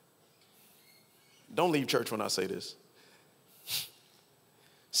 Don't leave church when I say this.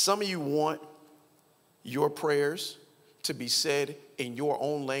 Some of you want your prayers to be said in your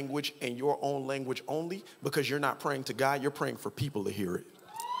own language and your own language only because you're not praying to God, you're praying for people to hear it.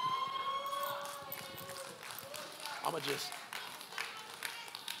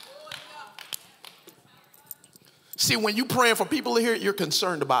 See, when you're praying for people to hear it, you're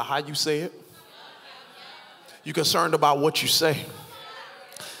concerned about how you say it. You're concerned about what you say.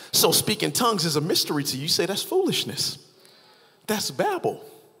 So speaking tongues is a mystery to you. You say, that's foolishness. That's babble.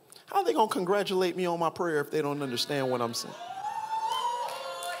 How are they going to congratulate me on my prayer if they don't understand what I'm saying?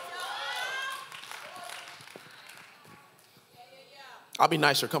 I'll be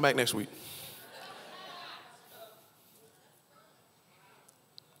nicer. Come back next week.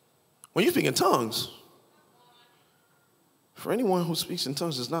 When you speak in tongues, for anyone who speaks in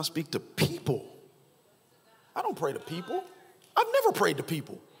tongues does not speak to people. I don't pray to people. I've never prayed to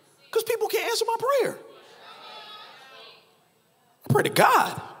people. Because people can't answer my prayer. I pray to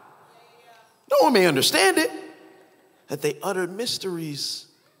God. No one may understand it. That they utter mysteries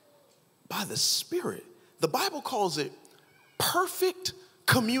by the Spirit. The Bible calls it perfect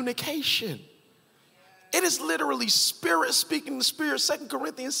communication. It is literally Spirit speaking to Spirit. 2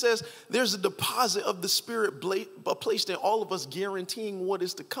 Corinthians says there's a deposit of the Spirit placed in all of us, guaranteeing what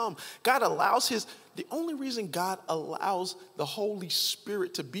is to come. The only reason God allows the Holy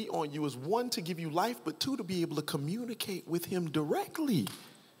Spirit to be on you is, one, to give you life, but two, to be able to communicate with him directly.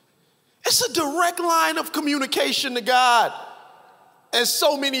 It's a direct line of communication to God. And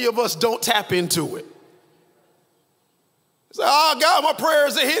so many of us don't tap into it. It's like, oh, God, my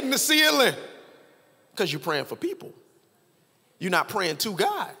prayers are hitting the ceiling. Because you're praying for people. You're not praying to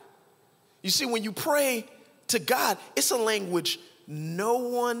God. You see, when you pray to God, it's a language no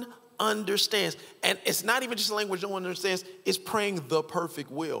one understands. And it's not even just a language no one understands. It's praying the perfect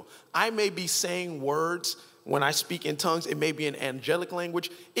will. I may be saying words when I speak in tongues. It may be an angelic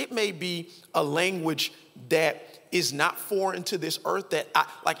language. It may be a language that is not foreign to this earth.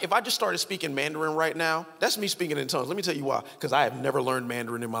 Like if I just started speaking Mandarin right now, that's me speaking in tongues. Let me tell you why. Because I have never learned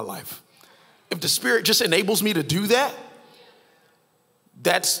Mandarin in my life. If the Spirit just enables me to do that,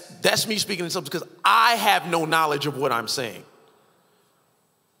 that's me speaking in tongues, because I have no knowledge of what I'm saying.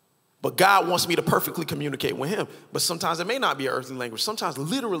 But God wants me to perfectly communicate with him. But sometimes it may not be an earthly language. Sometimes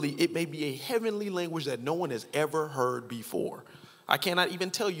literally it may be a heavenly language that no one has ever heard before. I cannot even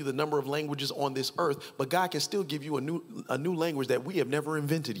tell you the number of languages on this earth, but God can still give you a new language that we have never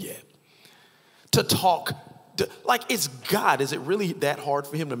invented yet. To talk, like it's God. Is it really that hard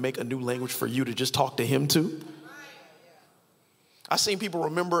for him to make a new language for you to just talk to him to? I've seen people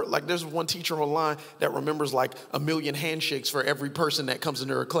remember, like there's one teacher online that remembers like 1 million handshakes for every person that comes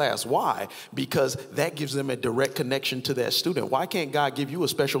into her class. Why? Because that gives them a direct connection to that student. Why can't God give you a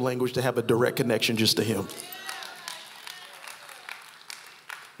special language to have a direct connection just to him?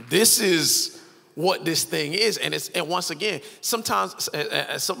 This is what this thing is. And once again, sometimes,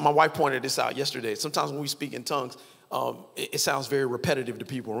 my wife pointed this out yesterday, sometimes when we speak in tongues, it sounds very repetitive to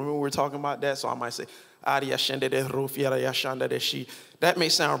people. Remember we were talking about that? So I might say, that may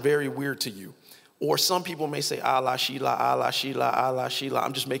sound very weird to you. Or some people may say, Allah, Sheila, Allah, Sheila, Allah, Sheila.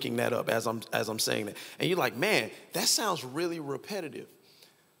 I'm just making that up as I'm saying that. And you're like, man, that sounds really repetitive.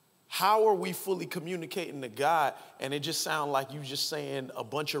 How are we fully communicating to God and it just sounds like you just saying a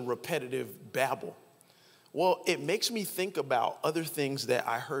bunch of repetitive babble? Well, it makes me think about other things that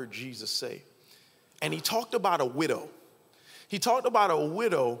I heard Jesus say. And he talked about a widow. He talked about a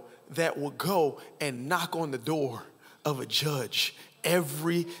widow that would go and knock on the door of a judge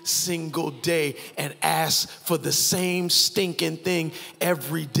every single day and ask for the same stinking thing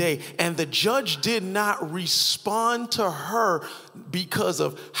every day. And the judge did not respond to her because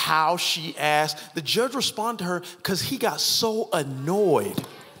of how she asked. The judge responded to her because he got so annoyed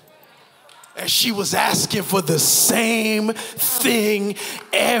as she was asking for the same thing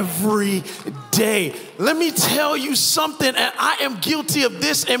every day. Let me tell you something, and I am guilty of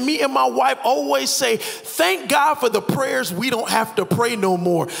this, and me and my wife always say, thank God for the prayers we don't have to pray no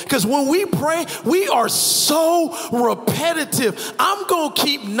more. Because when we pray, we are so repetitive. I'm going to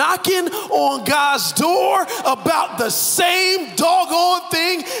keep knocking on God's door about the same doggone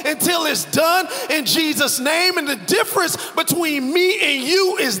thing until it's done in Jesus' name. And the difference between me and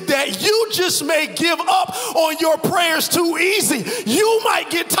you is that you just may give up on your prayers too easy. You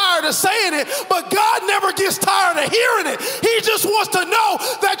might get tired of saying it, but God never gets tired of hearing it. He just wants to know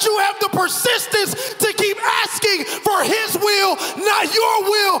that you have the persistence to keep asking for his will, not your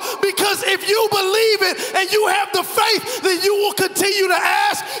will, because if you believe it and you have the faith, then you will continue to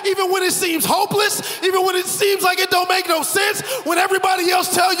ask even when it seems hopeless, even when it seems like it don't make no sense, when everybody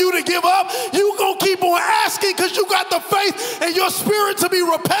else tell you to give up, you gonna keep on asking because you got the faith and your spirit to be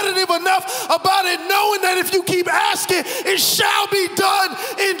repetitive enough about it, knowing that if you keep asking, it shall be done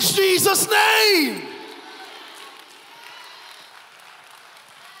in Jesus' name.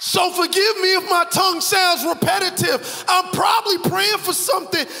 So forgive me if my tongue sounds repetitive. I'm probably praying for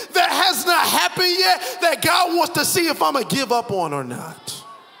something that has not happened yet that God wants to see if I'm going to give up on or not.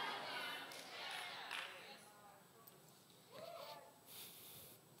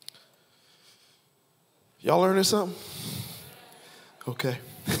 Y'all learning something? Okay.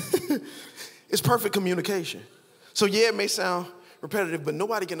 It's perfect communication. So yeah, it may sound repetitive, but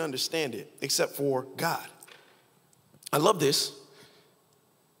nobody can understand it except for God. I love this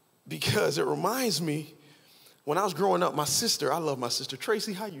because it reminds me when I was growing up, my sister, I love my sister.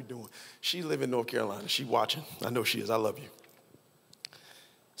 Tracy, how you doing? She live in North Carolina. She watching. I know she is. I love you.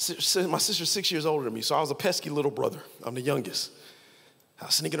 My sister's 6 years older than me, so I was a pesky little brother. I'm the youngest. I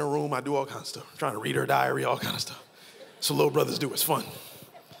sneak in her room, I do all kinds of stuff. Trying to read her diary, all kinds of stuff. So little brothers do, it's fun.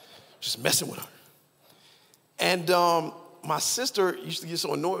 Just messing with her. And my sister used to get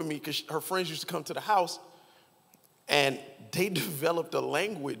so annoyed with me because her friends used to come to the house and they developed a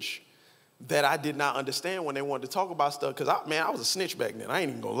language that I did not understand when they wanted to talk about stuff because, I was a snitch back then. I ain't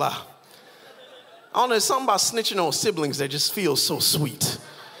even gonna lie. I don't know, there's something about snitching on siblings that just feels so sweet.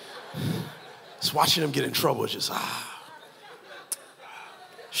 Just watching them get in trouble, just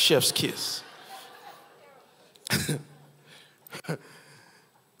chef's kiss.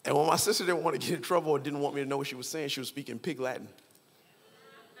 And when my sister didn't want to get in trouble or didn't want me to know what she was saying, she was speaking Pig Latin.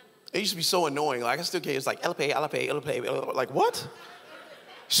 It used to be so annoying. Like, I still can't, it's like, like, what?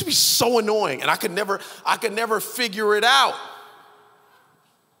 It used to be so annoying, and I could never figure it out.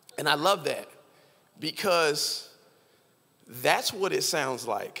 And I love that because that's what it sounds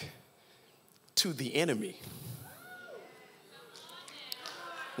like to the enemy.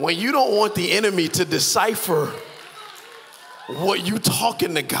 When you don't want the enemy to decipher what you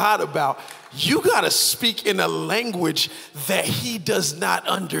talking to God about, you got to speak in a language that he does not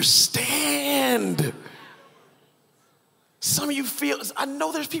understand. Some of you feel, I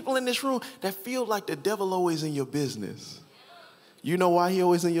know there's people in this room that feel like the devil always in your business. You know why he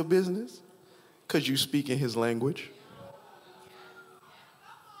always in your business? Because you speak in his language.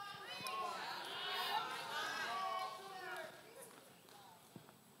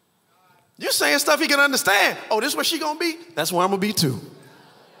 You're saying stuff he can understand. Oh, this is where she gonna be? That's where I'm gonna be too.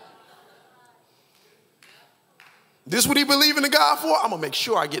 This what he believe in the God for? I'm gonna make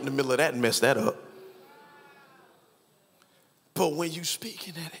sure I get in the middle of that and mess that up. But when you speak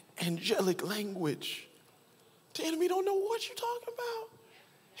in that angelic language, the enemy don't know what you're talking about.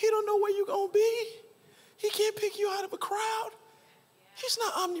 He don't know where you're gonna be. He can't pick you out of a crowd. He's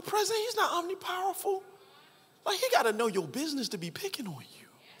not omnipresent. He's not omnipowerful. Like, he gotta know your business to be picking on you.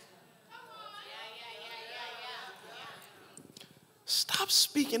 Stop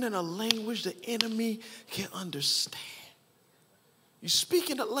speaking in a language the enemy can understand. You speak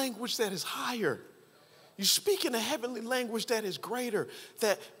in a language that is higher. You speak in a heavenly language that is greater,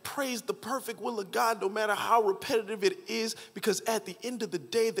 that praise the perfect will of God no matter how repetitive it is, because at the end of the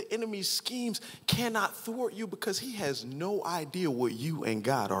day, the enemy's schemes cannot thwart you because he has no idea what you and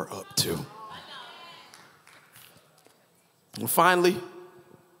God are up to. And finally,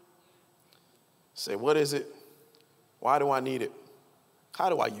 say, what is it? Why do I need it? How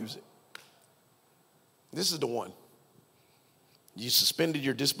do I use it? This is the one. You suspended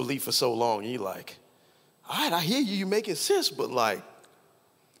your disbelief for so long, and you're like, all right, I hear you, you making sense, but like,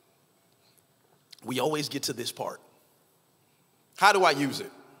 we always get to this part. How do I use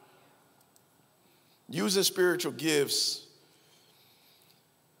it? Using spiritual gifts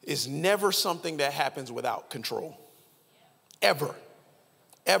is never something that happens without control. Ever.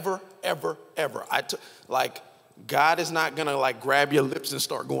 Ever, ever, ever. God is not going to like grab your lips and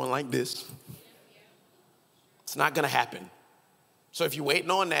start going like this. It's not going to happen. So if you're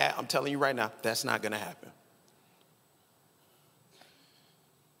waiting on that, I'm telling you right now, that's not going to happen.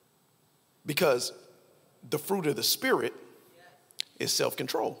 Because the fruit of the Spirit is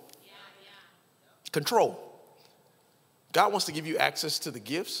self-control. Control. God wants to give you access to the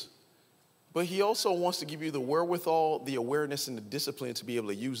gifts, but he also wants to give you the wherewithal, the awareness, and the discipline to be able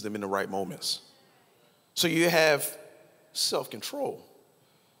to use them in the right moments. So you have self-control.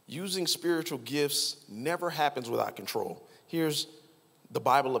 Using spiritual gifts never happens without control. Here's the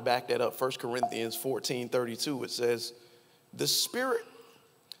Bible to back that up. 1 Corinthians 14:32, it says, the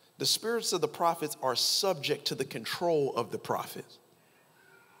spirits of the prophets are subject to the control of the prophets.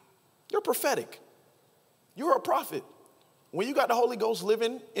 You're prophetic. You're a prophet. When you got the Holy Ghost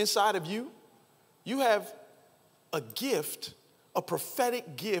living inside of you, you have a gift, a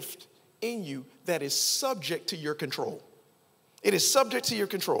prophetic gift in you that is subject to your control. It is subject to your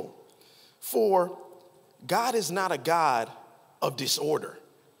control. For God is not a God of disorder,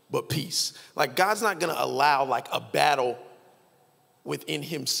 but peace. Like, God's not going to allow like a battle within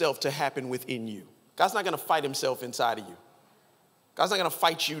himself to happen within you. God's not going to fight himself inside of you. God's not going to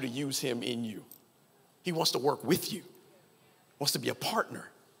fight you to use him in you. He wants to work with you. Wants to be a partner,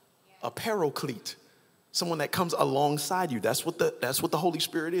 a paraclete, someone that comes alongside you. That's what the Holy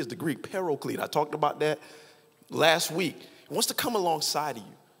Spirit is, the Greek paraclete. I talked about that last week. He wants to come alongside of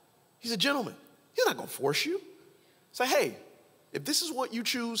you. He's a gentleman. He's not going to force you. Say, hey, if this is what you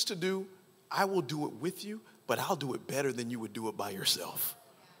choose to do, I will do it with you, but I'll do it better than you would do it by yourself.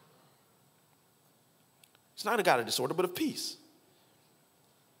 It's not a God of disorder, but of peace.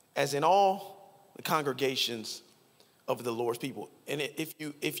 As in all the congregations of the Lord's people. And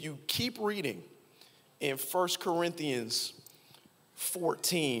if you keep reading in 1 Corinthians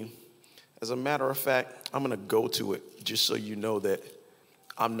 14. As a matter of fact, I'm going to go to it just so you know that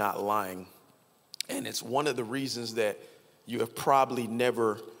I'm not lying. And it's one of the reasons that you have probably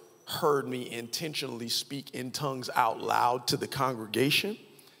never heard me intentionally speak in tongues out loud to the congregation.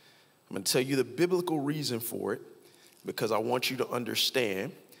 I'm going to tell you the biblical reason for it, because I want you to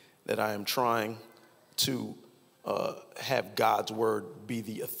understand that I am trying to have God's word be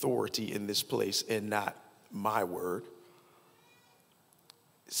the authority in this place and not my word.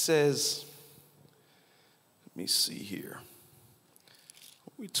 It says, let me see here.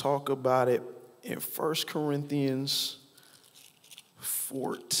 We talk about it in 1 Corinthians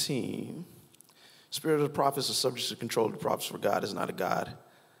 14. Spirit of the prophets are subject to control of the prophets, for God is not a God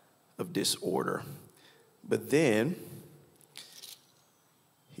of disorder. But then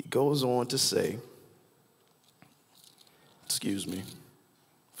he goes on to say, excuse me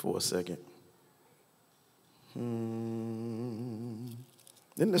for a second. Isn't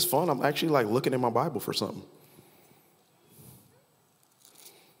this fun? I'm actually like looking in my Bible for something.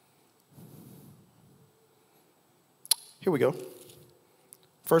 Here we go.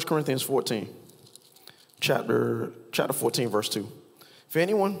 1 Corinthians 14, chapter 14, verse 2.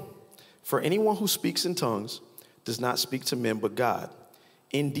 For anyone who speaks in tongues does not speak to men but God.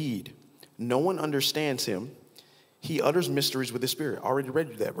 Indeed, no one understands him. He utters mysteries with his spirit. I already read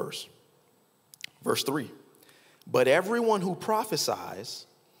you that verse. Verse 3. But everyone who prophesies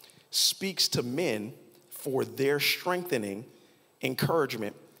speaks to men for their strengthening,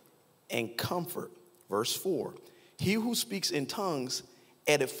 encouragement, and comfort. Verse 4. He who speaks in tongues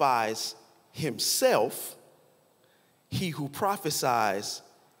edifies himself. He who prophesies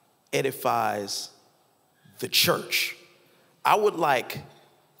edifies the church. I would like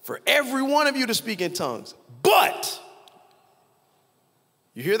for every one of you to speak in tongues, but,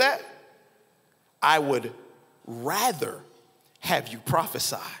 you hear that? I would rather have you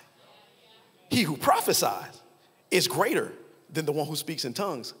prophesy. He who prophesies is greater than the one who speaks in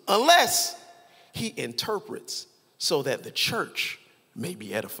tongues, unless he interprets so that the church may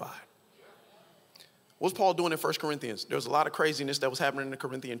be edified. What's Paul doing in 1 Corinthians? There was a lot of craziness that was happening in the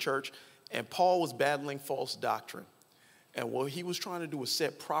Corinthian church, and Paul was battling false doctrine. And what he was trying to do was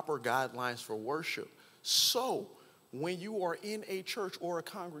set proper guidelines for worship. So when you are in a church or a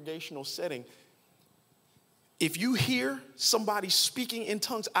congregational setting, if you hear somebody speaking in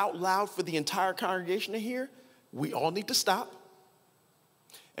tongues out loud for the entire congregation to hear, we all need to stop,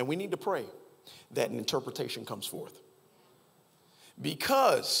 and we need to pray that an interpretation comes forth.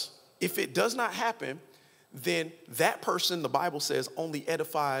 Because if it does not happen, then that person, the Bible says, only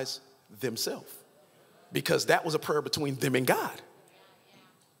edifies themselves. Because that was a prayer between them and God.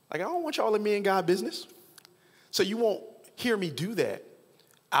 Like, I don't want y'all in me and God business. So you won't hear me do that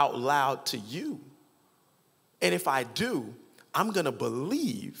out loud to you. And if I do, I'm going to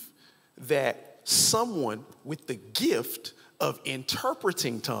believe that someone with the gift of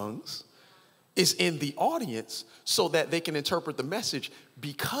interpreting tongues is in the audience so that they can interpret the message.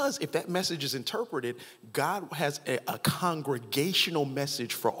 Because if that message is interpreted, God has a congregational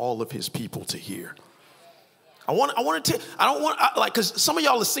message for all of his people to hear. Because some of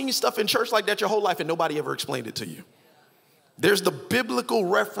y'all have seen stuff in church like that your whole life and nobody ever explained it to you. There's the biblical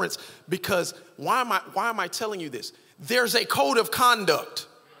reference, because why am I telling you this? There's a code of conduct.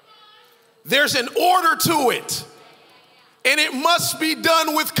 There's an order to it. And it must be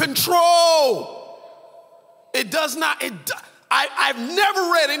done with control. It does not, I've never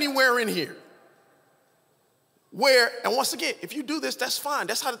read anywhere in here where, and once again, if you do this, that's fine.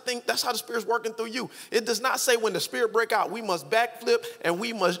 That's how the Spirit's working through you. It does not say when the Spirit break out, we must backflip and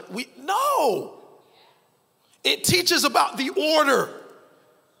no. It teaches about the order.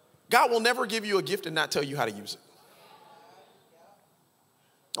 God will never give you a gift and not tell you how to use it.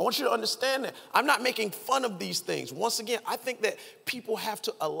 I want you to understand that. I'm not making fun of these things. Once again, I think that people have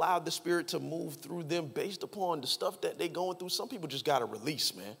to allow the Spirit to move through them based upon the stuff that they're going through. Some people just got to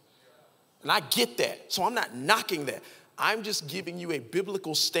release, man. And I get that. So I'm not knocking that. I'm just giving you a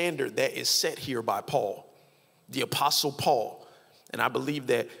biblical standard that is set here by Paul, the Apostle Paul. And I believe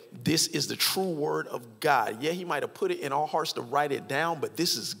that this is the true word of God. Yeah, he might have put it in our hearts to write it down, but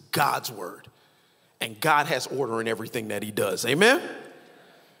this is God's word. And God has order in everything that he does. Amen?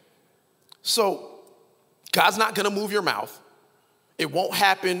 So God's not going to move your mouth. It won't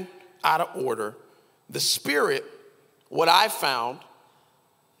happen out of order. The Spirit, what I found,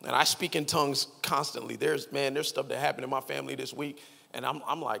 and I speak in tongues constantly. There's stuff that happened in my family this week. And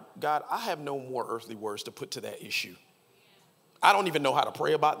I'm like, God, I have no more earthly words to put to that issue. I don't even know how to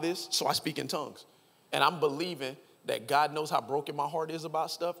pray about this, so I speak in tongues. And I'm believing that God knows how broken my heart is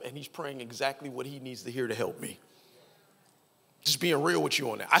about stuff, and he's praying exactly what he needs to hear to help me. Just being real with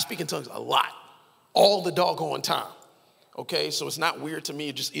you on that. I speak in tongues a lot, all the doggone time. Okay, so it's not weird to me.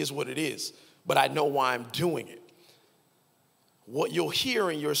 It just is what it is. But I know why I'm doing it. What you'll hear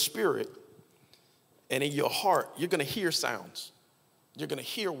in your spirit and in your heart, you're going to hear sounds. You're going to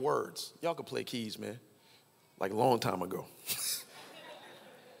hear words. Y'all can play keys, man, like a long time ago.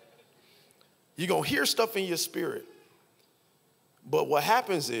 You're going to hear stuff in your spirit. But what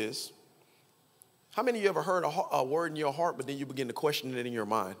happens is, how many of you ever heard a word in your heart, but then you begin to question it in your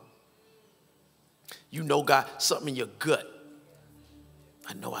mind? You know God, something in your gut.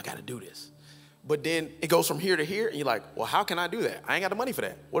 I know I got to do this. But then it goes from here to here, and you're like, well, how can I do that? I ain't got the money for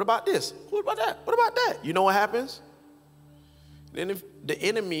that. What about this? What about that? What about that? You know what happens? Then if the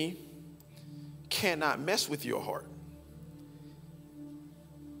enemy cannot mess with your heart,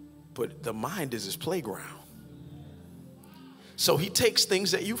 but the mind is his playground. So he takes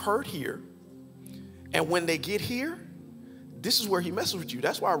things that you've heard here, and when they get here, this is where he messes with you.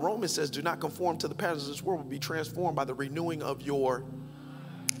 That's why Romans says, do not conform to the patterns of this world, but be transformed by the renewing of your,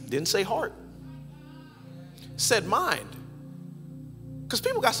 didn't say heart, said mind. Because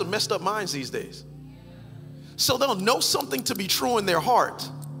people got some messed up minds these days. So they'll know something to be true in their heart,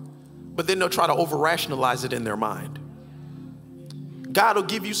 but then they'll try to over-rationalize it in their mind. God will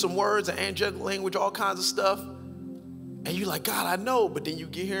give you some words, an angelic language, all kinds of stuff. And you're like, God, I know. But then you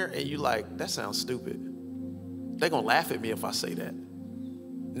get here and you're like, that sounds stupid. They're going to laugh at me if I say that.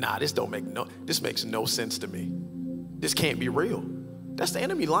 Nah, this makes no sense to me. This can't be real. That's the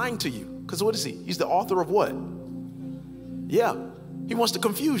enemy lying to you. Because what is he? He's the author of what? Yeah, he wants to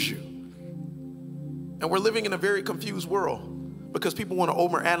confuse you. And we're living in a very confused world because people want to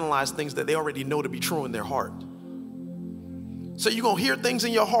overanalyze things that they already know to be true in their heart. So you're going to hear things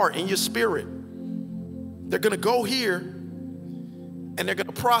in your heart, in your spirit. They're going to go here and they're going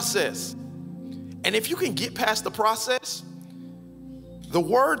to process. And if you can get past the process, the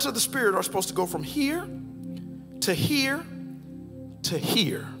words of the Spirit are supposed to go from here to here to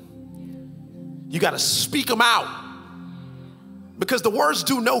here. You got to speak them out, because the words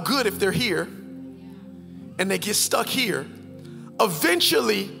do no good if they're here and they get stuck here.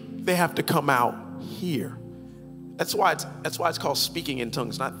 Eventually, they have to come out here. That's why it's called speaking in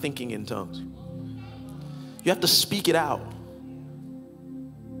tongues, not thinking in tongues. You have to speak it out.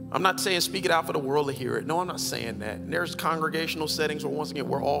 I'm not saying speak it out for the world to hear it. No, I'm not saying that. And there's congregational settings where, once again,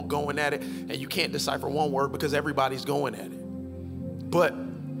 we're all going at it, and you can't decipher one word because everybody's going at it. But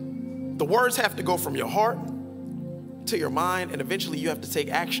the words have to go from your heart to your mind, and eventually you have to take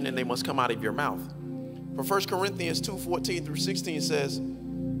action, and they must come out of your mouth. For 1 Corinthians 2:14 through 16 says,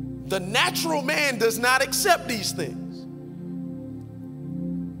 the natural man does not accept these things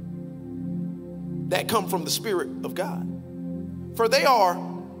that come from the Spirit of God, for they are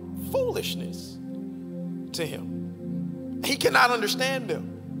foolishness to him. He cannot understand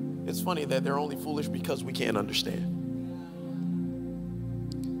them. It's funny that they're only foolish because we can't understand.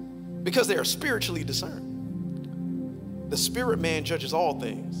 Because they are spiritually discerned. The spirit man judges all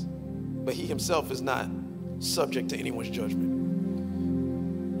things, but he himself is not subject to anyone's judgment.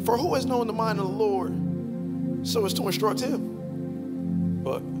 For who has known the mind of the Lord so as to instruct him?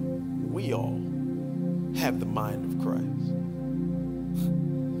 But we all have the mind of Christ.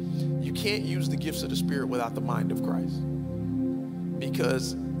 You can't use the gifts of the Spirit without the mind of Christ,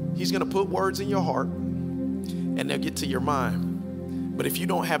 because he's going to put words in your heart and they'll get to your mind. But if you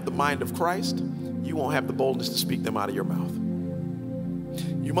don't have the mind of Christ, you won't have the boldness to speak them out of your mouth.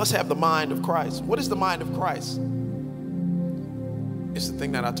 You must have the mind of Christ. What is the mind of Christ? It's the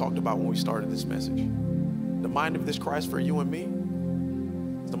thing that I talked about when we started this message. The mind of this Christ for you and me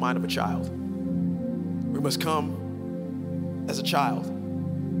is the mind of a child. We must come as a child,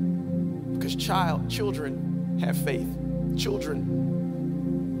 because children have faith.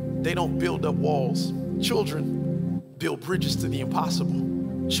 Children, they don't build up walls. Children build bridges to the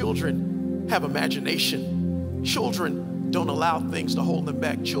impossible. Children have imagination. Children don't allow things to hold them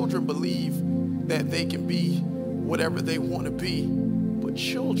back. Children believe that they can be whatever they want to be. But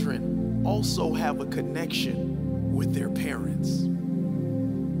children also have a connection with their parents.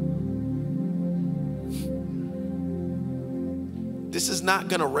 This is not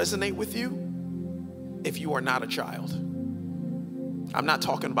going to resonate with you if you are not a child. I'm not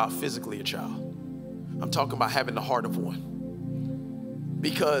talking about physically a child. I'm talking about having the heart of one.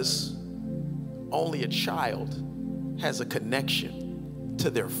 Because only a child has a connection to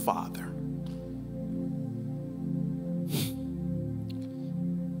their father.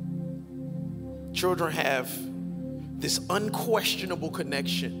 Children have this unquestionable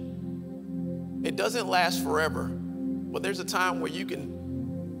connection. It doesn't last forever, but there's a time where you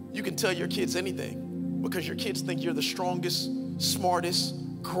can tell your kids anything, because your kids think you're the strongest smartest,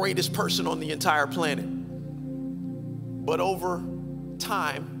 greatest person on the entire planet. But over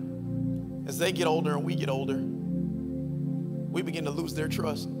time, as they get older and we get older, we begin to lose their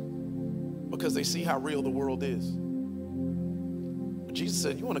trust because they see how real the world is. But Jesus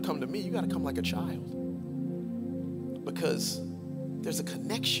said, you want to come to me, you got to come like a child. Because there's a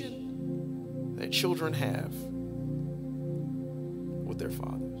connection that children have with their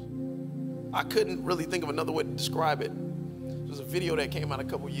fathers. I couldn't really think of another way to describe it. There's a video that came out a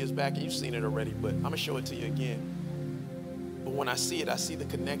couple years back, and you've seen it already, but I'm going to show it to you again. But when I see it, I see the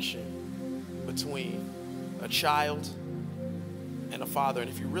connection between a child and a father. And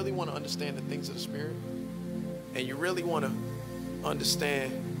if you really want to understand the things of the Spirit, and you really want to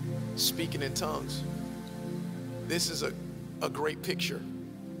understand speaking in tongues, this is a great picture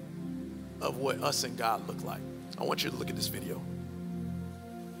of what us and God look like. I want you to look at this video.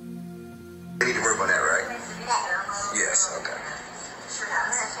 We need to work on that, right? Yes, okay.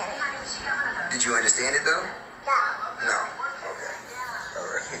 Did you understand it though? No. Okay. All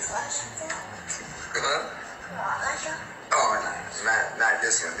right. Huh? Oh, not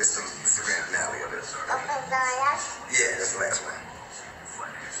this one. This is the grand finale of it. Yeah, that's the last one.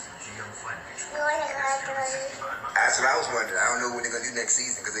 That's what I was wondering. I don't know what they're going to do next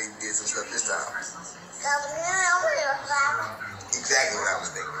season because they did some stuff this time. Exactly what I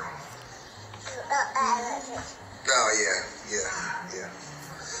was thinking. Oh, yeah.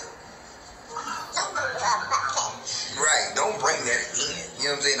 Right, don't bring that in. You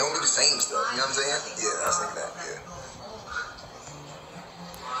know what I'm saying? Don't do the same stuff. You know what I'm saying? Yeah, I was thinking that, yeah.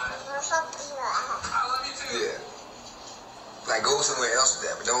 Like, go somewhere else with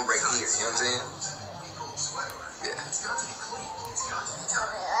that, but don't break here. You know what I'm saying? Yeah.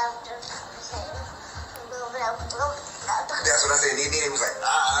 That's what I said. Then it was like,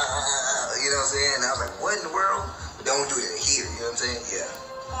 you know what I'm saying? And I was like, what in the world? But don't do it here. You know what I'm saying? Yeah.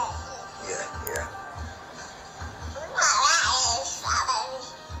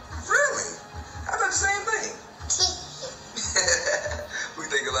 Really? I thought the same thing. We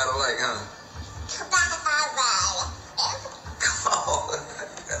think a lot alike, huh? Oh,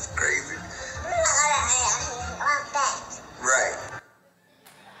 that's crazy. Right.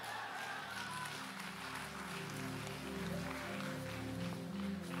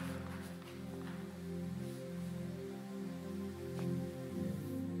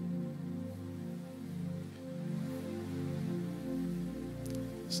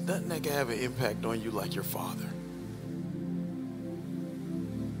 There's nothing that can have an impact on you like your father.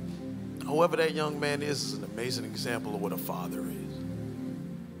 Whoever that young man is an amazing example of what a father is.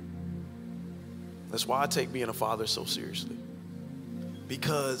 That's why I take being a father so seriously.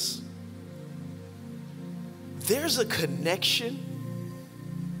 Because there's a connection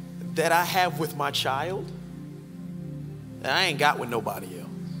that I have with my child that I ain't got with nobody else.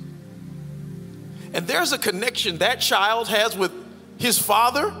 And there's a connection that child has with his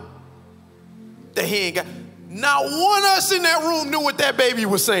father that he ain't got. Not one of us in that room knew what that baby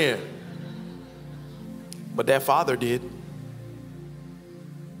was saying. But that father did. He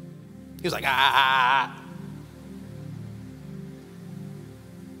was like,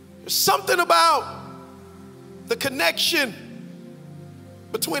 There's something about the connection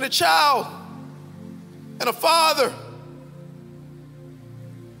between a child and a father.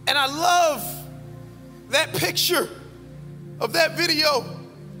 And I love that picture of that video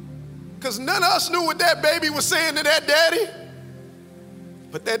because none of us knew what that baby was saying to that daddy.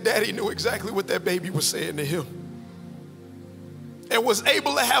 But that daddy knew exactly what that baby was saying to him and was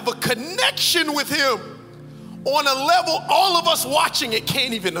able to have a connection with him on a level all of us watching it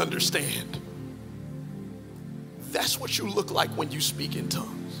can't even understand. That's what you look like when you speak in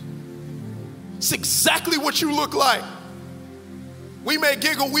tongues. It's exactly what you look like. We may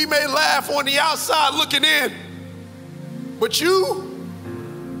giggle, we may laugh on the outside looking in, but you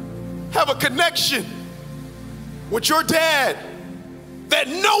have a connection with your dad that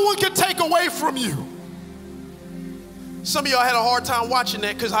no one can take away from you. Some of y'all had a hard time watching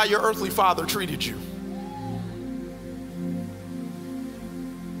that because how your earthly father treated you.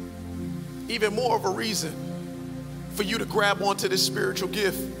 Even more of a reason for you to grab onto this spiritual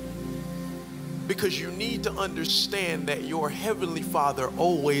gift, because you need to understand that your heavenly father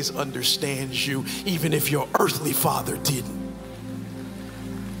always understands you, even if your earthly father didn't.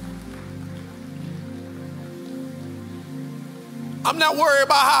 I'm not worried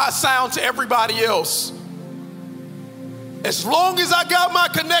about how I sound to everybody else. As long as I got my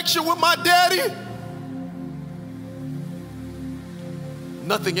connection with my daddy,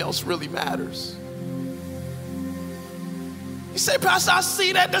 nothing else really matters. You say, Pastor, I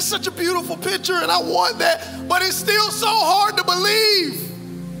see that. That's such a beautiful picture and I want that, but it's still so hard to believe.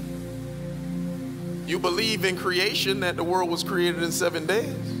 You believe in creation, that the world was created in 7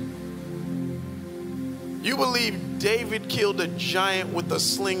 days. You believe David killed a giant with a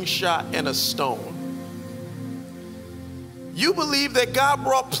slingshot and a stone. You believe that God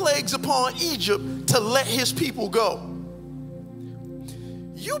brought plagues upon Egypt to let his people go.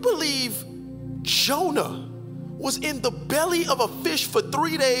 You believe Jonah was in the belly of a fish for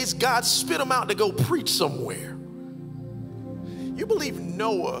 3 days. God spit him out to go preach somewhere. You believe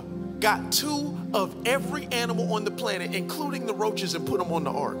Noah got 2 of every animal on the planet, including the roaches, and put them on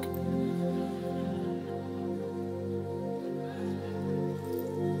the ark.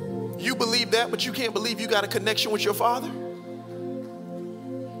 You believe that, but you can't believe you got a connection with your Father?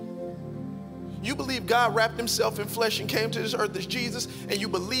 You believe God wrapped himself in flesh and came to this earth as Jesus, and you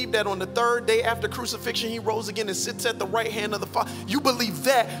believe that on the 3rd day after crucifixion, he rose again and sits at the right hand of the Father. You believe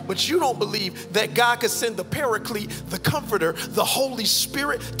that, but you don't believe that God could send the Paraclete, the Comforter, the Holy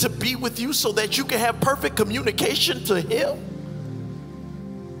Spirit to be with you so that you can have perfect communication to him?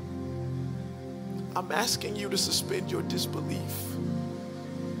 I'm asking you to suspend your disbelief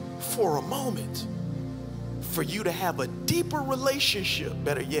for a moment, for you to have a deeper relationship,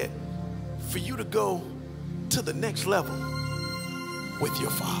 better yet, for you to go to the next level with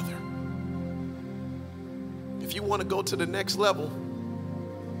your Father. If you want to go to the next level,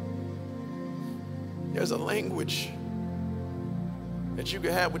 there's a language that you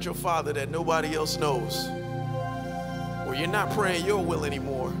can have with your Father that nobody else knows, where you're not praying your will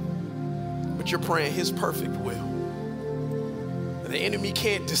anymore, but you're praying his perfect will. And the enemy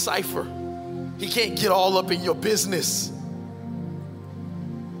can't decipher. He can't get all up in your business.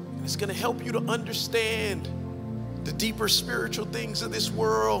 It's going to help you to understand the deeper spiritual things of this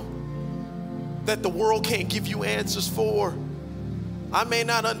world that the world can't give you answers for. I may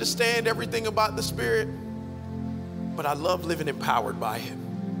not understand everything about the Spirit, but I love living empowered by him.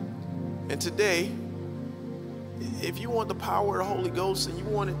 And today, if you want the power of the Holy Ghost and you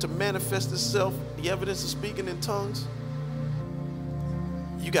want it to manifest itself, the evidence of speaking in tongues,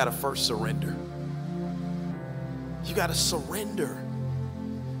 you got to first surrender. You got to surrender.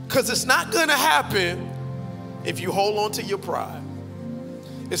 Because it's not going to happen if you hold on to your pride.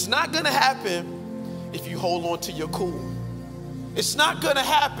 It's not going to happen if you hold on to your cool. It's not going to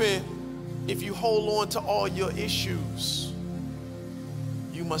happen if you hold on to all your issues.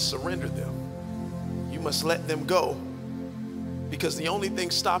 You must surrender them. You must let them go. Because the only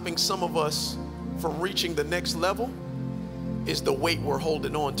thing stopping some of us from reaching the next level is the weight we're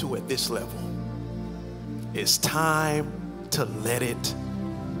holding on to at this level. It's time to let it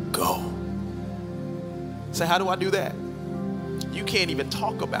go. Say, how do I do that? You can't even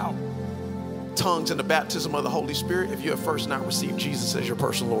talk about tongues and the baptism of the Holy Spirit if you have first not received Jesus as your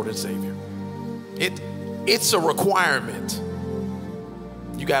personal Lord and Savior. It's a requirement.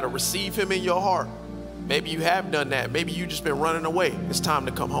 You got to receive him in your heart. Maybe you have done that. Maybe you just been running away. It's time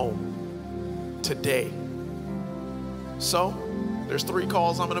to come home today. So there's 3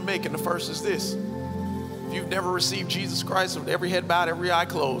 calls I'm going to make, and the first is this. If you've never received Jesus Christ with every head bowed, every eye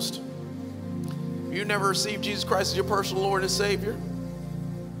closed, if you've never received Jesus Christ as your personal Lord and Savior,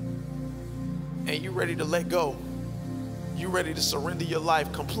 and you're ready to let go, you're ready to surrender your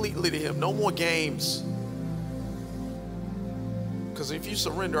life completely to him, no more games. Because if you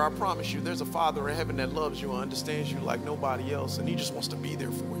surrender, I promise you, there's a Father in heaven that loves you and understands you like nobody else, and he just wants to be there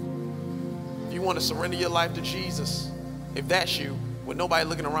for you. If you want to surrender your life to Jesus, if that's you, with nobody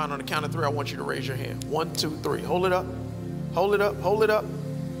looking around, on the count of 3, I want you to raise your hand. 1, 2, 3. Hold it up. Hold it up. Hold it up.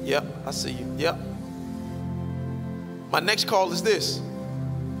 Yep, I see you. Yep. My next call is this.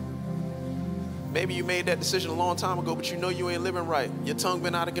 Maybe you made that decision a long time ago, but you know you ain't living right. Your tongue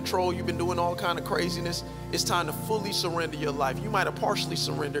been out of control. You've been doing all kind of craziness. It's time to fully surrender your life. You might have partially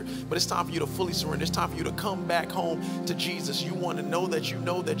surrendered, but it's time for you to fully surrender. It's time for you to come back home to Jesus. You want to know that you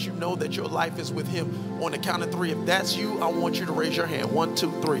know that you know that your life is with him. On the count of 3, if that's you, I want you to raise your hand. 1,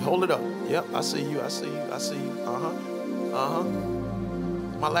 2, 3. Hold it up. Yep, I see you. I see you. I see you.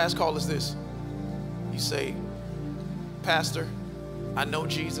 My last call is this. You say, Pastor, I know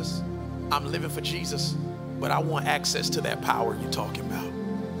Jesus. I'm living for Jesus, but I want access to that power you're talking about.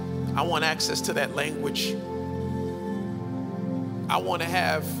 I want access to that language. I want to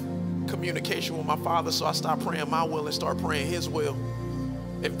have communication with my Father, so I stop praying my will and start praying his will.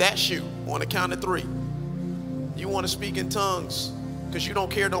 If that's you, on the count of 3, you want to speak in tongues because you don't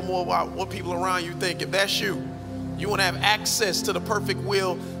care no more about what people around you think. If that's you, you want to have access to the perfect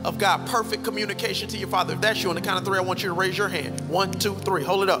will of God, perfect communication to your Father. If that's you, on the count of 3, I want you to raise your hand. 1, 2, 3.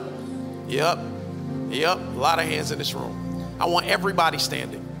 Hold it up. Yep. A lot of hands in this room. I want everybody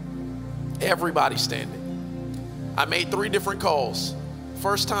standing. Everybody standing. I made 3 different calls.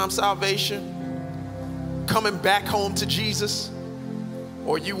 First time salvation, coming back home to Jesus,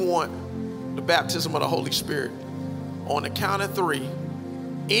 or you want the baptism of the Holy Spirit. On the count of 3,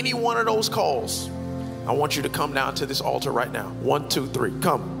 any one of those calls, I want you to come down to this altar right now. 1, 2, 3.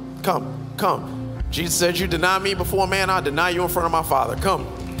 Come, come, come. Jesus said, you deny me before man, I'll deny you in front of my Father. Come,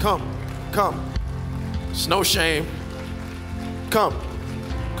 come, come. It's no shame. Come.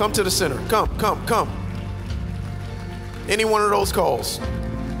 Come to the center. Come, come, come. Any one of those calls.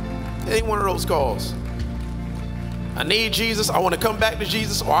 Any one of those calls. I need Jesus. I want to come back to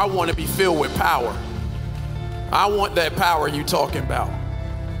Jesus, or I want to be filled with power. I want that power you talking about.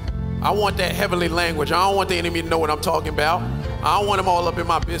 I want that heavenly language. I don't want the enemy to know what I'm talking about. I don't want them all up in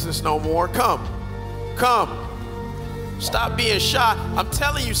my business no more. Come. Come. Stop being shy. I'm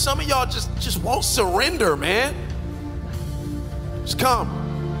telling you, some of y'all just won't surrender, man. Just come.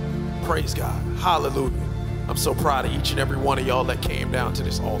 Praise God. Hallelujah. I'm so proud of each and every one of y'all that came down to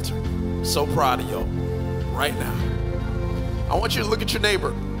this altar. So proud of y'all right now. I want you to look at your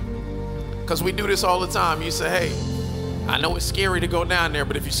neighbor, because we do this all the time. You say, hey, I know it's scary to go down there,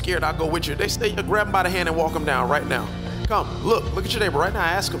 but if you're scared, I'll go with you. They stay, grab them by the hand and walk them down right now. Come, look at your neighbor right now.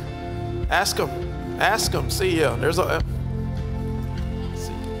 Ask him. Ask him. Ask him. See, there's a...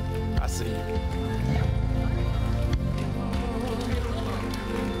 I see you.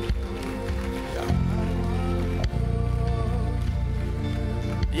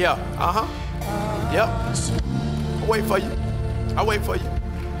 Yeah, Yep. I'll wait for you. I'll wait for you.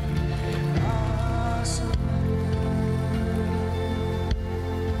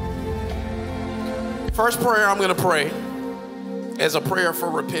 First prayer I'm going to pray is a prayer for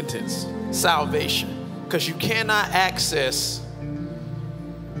repentance, salvation, because you cannot access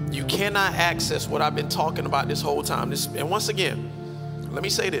what I've been talking about this whole time. And once again, let me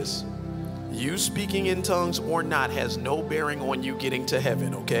say this. You speaking in tongues or not has no bearing on you getting to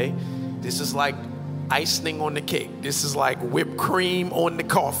heaven, okay? This is like icing on the cake. This is like whipped cream on the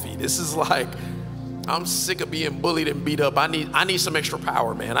coffee. This is like, I'm sick of being bullied and beat up. I need some extra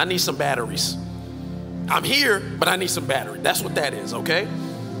power, man. I need some batteries. I'm here, but I need some battery. That's what that is, okay?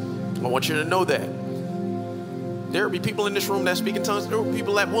 I want you to know that. There will be people in this room that speak in tongues. There will be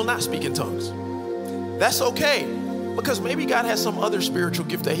people that will not speak in tongues. That's okay. Because maybe God has some other spiritual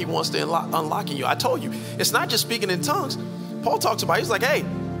gift that he wants to unlock in you. I told you, it's not just speaking in tongues. Paul talks about, he's like, hey,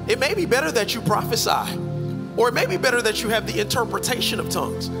 it may be better that you prophesy, or it may be better that you have the interpretation of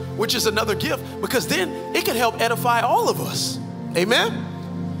tongues, which is another gift, because then it can help edify all of us. Amen?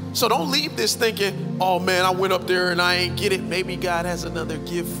 So don't leave this thinking, oh man, I went up there and I ain't get it. Maybe God has another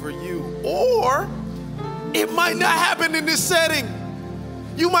gift for you. Or it might not happen in this setting.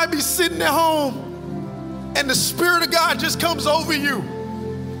 You might be sitting at home and the Spirit of God just comes over you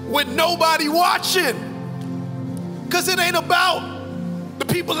with nobody watching. Because it ain't about the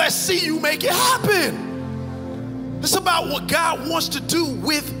people that see you make it happen. It's about what God wants to do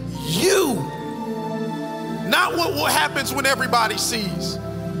with you. Not what happens when everybody sees.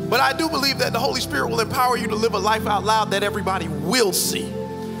 But I do believe that the Holy Spirit will empower you to live a life out loud that everybody will see,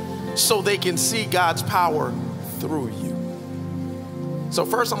 so they can see God's power through you. So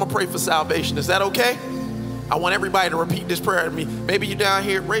first I'm going to pray for salvation. Is that okay? I want everybody to repeat this prayer to me. Maybe you're down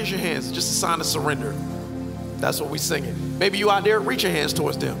here, raise your hands, just a sign of surrender. That's what we're singing. Maybe you out there, reach your hands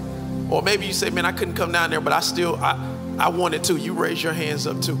towards them. Or maybe you say, man, I couldn't come down there, but I wanted to. You raise your hands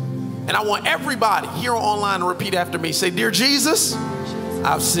up too. And I want everybody here or online to repeat after me. Say, dear Jesus,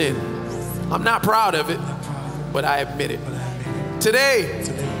 I've sinned. I'm not proud of it, but I admit it. Today,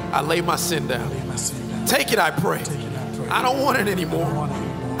 I lay my sin down. Take it, I pray. I don't want it anymore.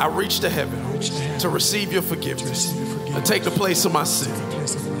 I reach to heaven to receive your forgiveness and take the place of my sin.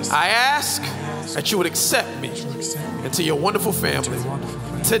 I ask that you would accept me into your wonderful family.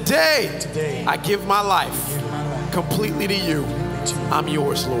 Today, I give my life completely to you. I'm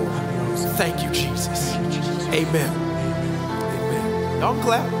yours, Lord. Thank you, Jesus. Amen. Amen. Y'all can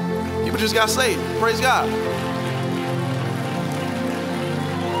clap. People just got saved. Praise God.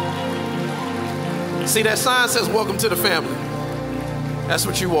 See, that sign says, welcome to the family. That's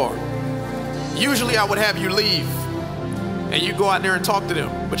what you are. Usually I would have you leave and you go out there and talk to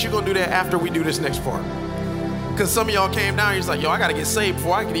them, but you're going to do that after we do this next part. Because some of y'all came down here, you're like, yo, I got to get saved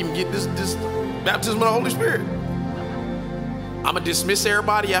before I can even get this baptism of the Holy Spirit. I'm going to dismiss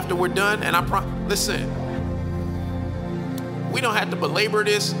everybody after we're done. And listen, we don't have to belabor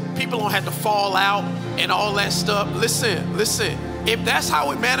this. People don't have to fall out and all that stuff. Listen. If that's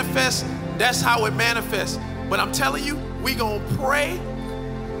how it manifests, that's how it manifests. But I'm telling you, we going to pray.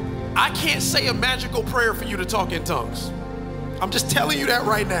 I can't say a magical prayer for you to talk in tongues. I'm just telling you that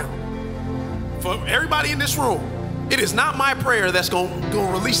right now. For everybody in this room, it is not my prayer that's going to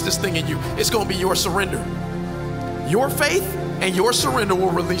release this thing in you. It's going to be your surrender. Your faith and your surrender will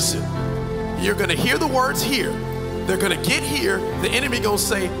release it. You're going to hear the words here. They're going to get here. The enemy going to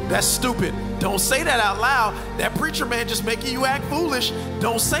say, that's stupid. Don't say that out loud. That preacher man just making you act foolish.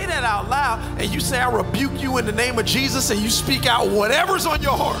 Don't say that out loud. And you say, I rebuke you in the name of Jesus, and you speak out whatever's on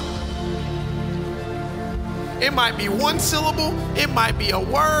your heart. It might be one syllable. It might be a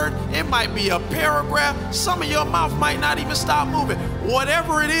word. It might be a paragraph. Some of your mouth might not even stop moving.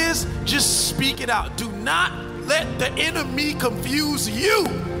 Whatever it is, just speak it out. Do not let the enemy confuse you.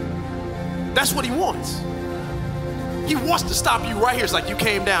 That's what he wants. He wants to stop you right here. It's like, you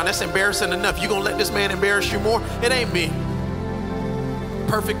came down. That's embarrassing enough. You gonna let this man embarrass you more? It ain't me.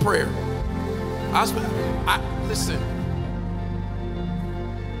 Perfect prayer. Listen.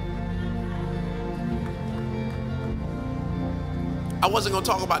 I wasn't gonna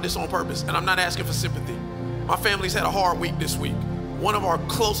talk about this on purpose, and I'm not asking for sympathy. My family's had a hard week this week. One of our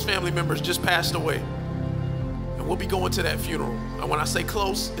close family members just passed away, and we'll be going to that funeral. And when I say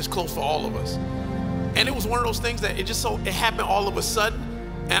close, it's close for all of us. And it was one of those things that it happened all of a sudden,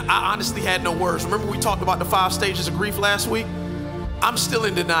 and I honestly had no words. Remember we talked about the 5 stages of grief last week? I'm still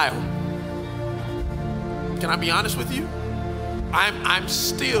in denial. Can I be honest with you? I'm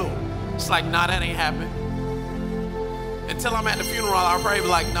still, it's like, nah, that ain't happened. Until I'm at the funeral, I'll probably be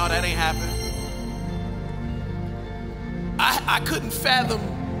like, no, that ain't happened. I couldn't fathom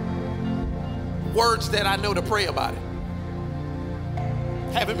words that I know to pray about it.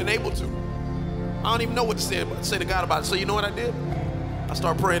 Haven't been able to. I don't even know what to say to God about it. So you know what I did? I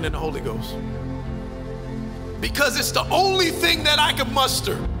started praying in the Holy Ghost. Because it's the only thing that I can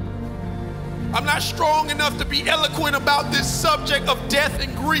muster. I'm not strong enough to be eloquent about this subject of death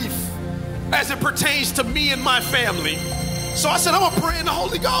and grief as it pertains to me and my family. So I said, I'm gonna pray in the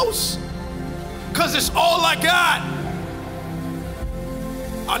Holy Ghost, because it's all I got.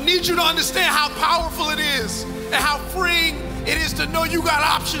 I need you to understand how powerful it is and how freeing it is to know you got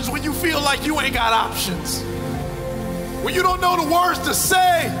options when you feel like you ain't got options. When you don't know the words to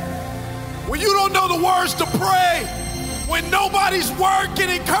say, when you don't know the words to pray, when nobody's word can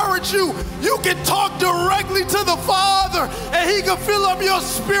encourage you, you can talk directly to the Father, and He can fill up your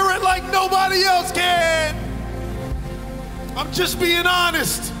spirit like nobody else can. I'm just being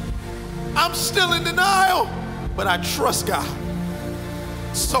honest. I'm still in denial, but I trust God.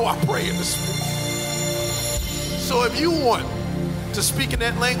 So I pray in the Spirit. So if you want to speak in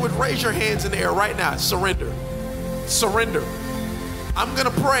that language, raise your hands in the air right now. Surrender. Surrender. I'm going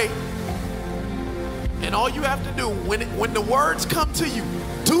to pray. And all you have to do, when the words come to you,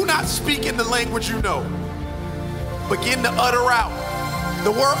 do not speak in the language you know. Begin to utter out.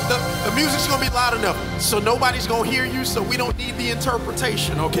 The music's gonna be loud enough, so nobody's gonna hear you, so we don't need the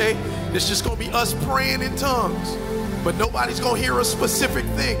interpretation, okay? It's just gonna be us praying in tongues, but nobody's gonna hear a specific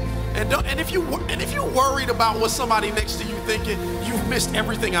thing. And if you're worried about what somebody next to you thinking, you've missed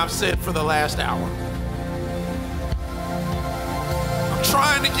everything I've said for the last hour. I'm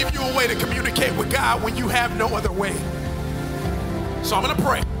trying to give you a way to communicate with God when you have no other way. So I'm gonna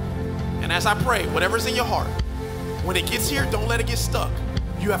pray, and as I pray, whatever's in your heart, when it gets here, don't let it get stuck.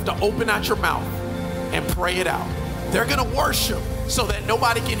 You have to open out your mouth and pray it out. They're gonna worship so that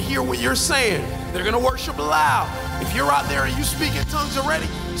nobody can hear what you're saying. They're gonna worship loud. If you're out there and you speak in tongues already,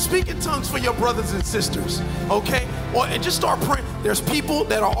 speak in tongues for your brothers and sisters, okay? And just start praying. There's people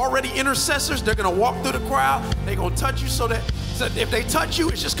that are already intercessors. They're gonna walk through the crowd. They're gonna touch you so if they touch you,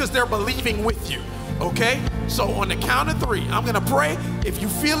 it's just because they're believing with you, okay? So on the count of 3, I'm gonna pray. If you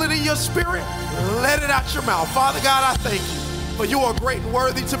feel it in your spirit, let it out your mouth. Father God, I thank you, for you are great and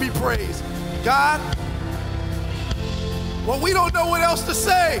worthy to be praised. God, when we don't know what else to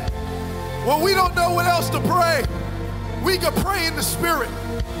say, when we don't know what else to pray, we can pray in the Spirit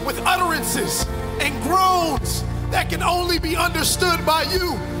with utterances and groans that can only be understood by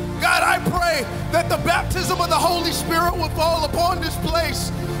you. God, I pray that the baptism of the Holy Spirit will fall upon this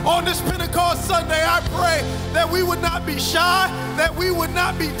place. On this Pentecost Sunday, I pray that we would not be shy, that we would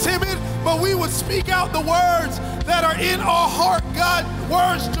not be timid, but we would speak out the words that are in our heart, God,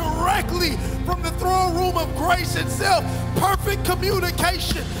 words directly from the throne room of grace itself. Perfect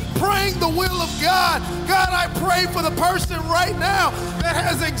communication, praying the will of God. God, I pray for the person right now that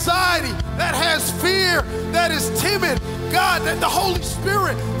has anxiety, that has fear, that is timid. God, that the Holy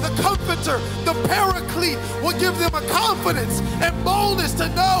Spirit, the Comforter, the Paraclete will give them a confidence and boldness to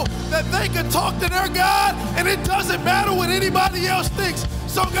know that they can talk to their God and it doesn't matter what anybody else thinks.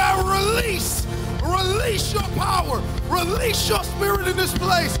 So God, release Release your power. Release your spirit in this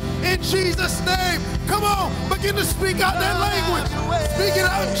place. In Jesus' name. Come on, begin to speak out that language. Speak it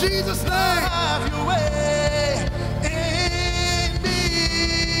out in Jesus' name. Have your way in me.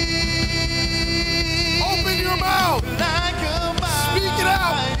 Open your mouth. Like a Speak it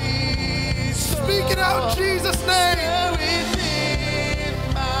out. mighty storm. Speak it out in Jesus' name.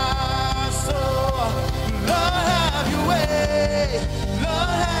 Within my soul. Lord, have your way. Lord,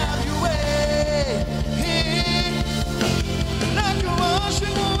 have your way. Like a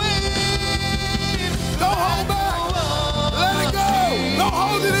rushing wind. Don't hold back. Let it go. Don't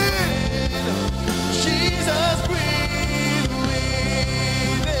hold it in. Jesus, breathe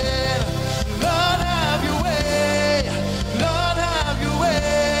within. Lord, have your way. Lord, have your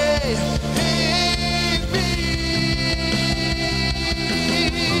way in me.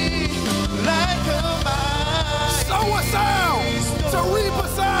 Like a mighty Sow a sound to reap a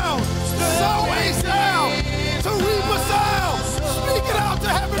sound. Sow a sound to reap a sound. Speak it out to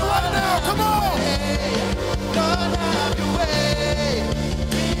heaven right now. Come on. Lord, have your way.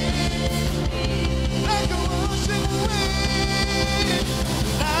 Like a rushing wind.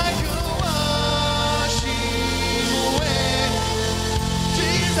 Like a rushing wind.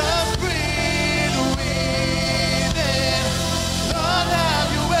 Jesus, breathe within. Lord, have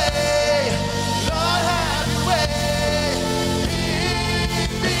your way. Lord, have your way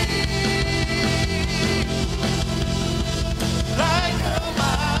in me. Like a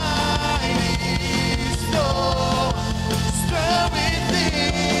mighty storm, stir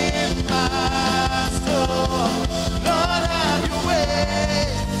within my soul. Lord, have your way.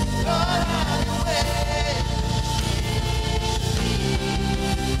 Lord, have your way.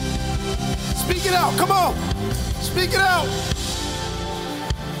 Speak it out. Come on. Speak it out.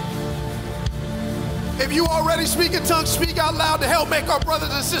 If you already speak in tongues, speak out loud to help make our brothers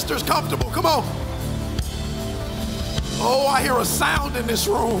and sisters comfortable. Come on. Oh, I hear a sound in this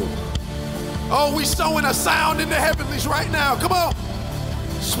room. Oh, we sowing a sound in the heavenlies right now. Come on.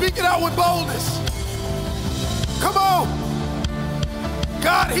 Speak it out with boldness. Come on.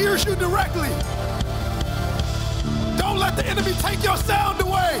 God hears you directly. Don't let the enemy take your sound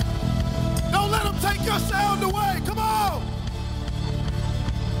away. Don't let him take your sound away. Come on.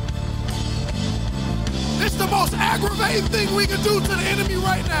 It's the most aggravating thing we can do to the enemy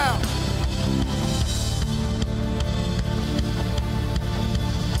right now.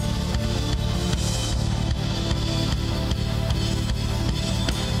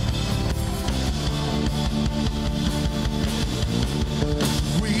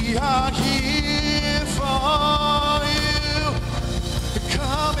 We are here for you.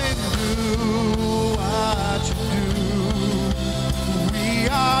 Come and do what you do. We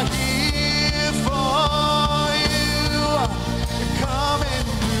are here for you. Come and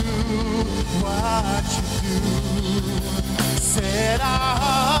do what you do. Set our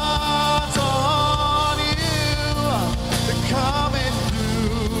hearts on you. Come and do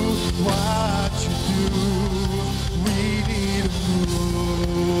what you do. We need a move.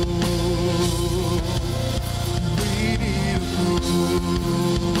 We need a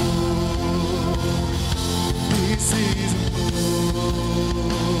move. This is a move.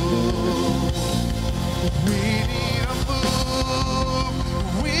 We need a move.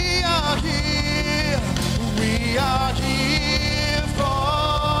 We are here. We are here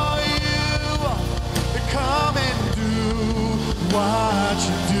for you. Come and do what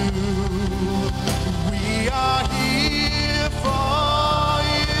you do. We are here for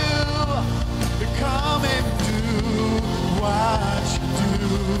you. Come and do what you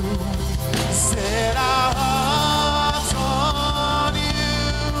do. Set our hearts on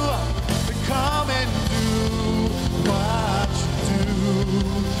you. Come and do what you do.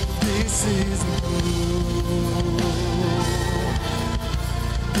 This is a move.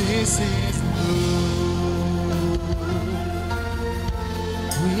 This is a move.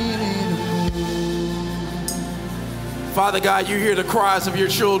 We need a move. Father God, you hear the cries of your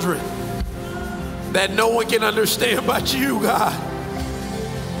children that no one can understand but you, God.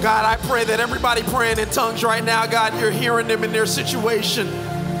 God, I pray that everybody praying in tongues right now, God, you're hearing them in their situation.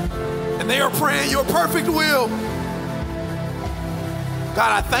 And they are praying your perfect will.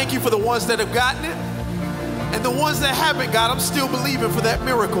 God, I thank you for the ones that have gotten it. And the ones that haven't, God, I'm still believing for that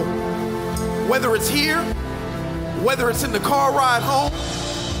miracle. Whether it's here, whether it's in the car ride home,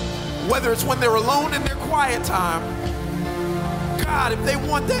 whether it's when they're alone in their quiet time. God, if they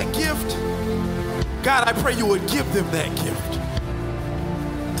want that gift, God, I pray you would give them that gift.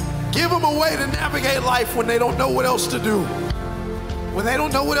 Give them a way to navigate life when they don't know what else to do, when they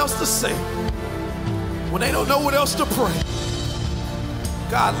don't know what else to say, when they don't know what else to pray.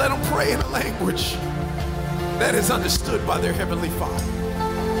 God, let them pray in a language that is understood by their Heavenly Father.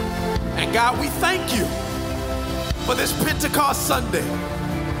 And God, we thank you for this Pentecost Sunday,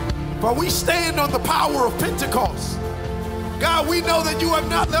 for we stand on the power of Pentecost. God, we know that you have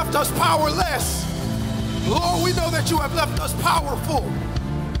not left us powerless. Lord, we know that you have left us powerful.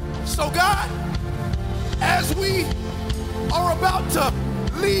 So God, as we are about to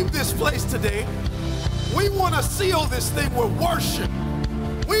leave this place today, we want to seal this thing with worship.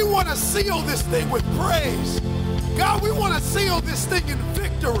 We want to seal this thing with praise. God, we want to seal this thing in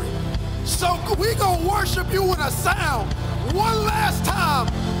victory. So we're going to worship you with a sound one last time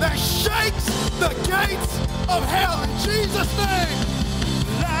that shakes the gates of hell. In Jesus' name.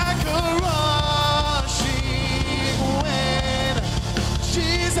 Like a rushing wind,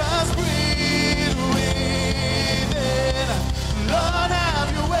 Jesus breathe within. Lord,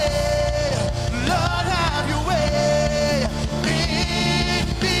 have your way. Lord, have your way in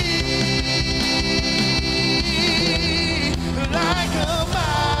me. Like a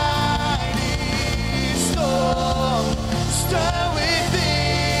mighty storm, stir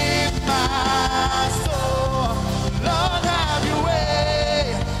within my soul. Lord, have your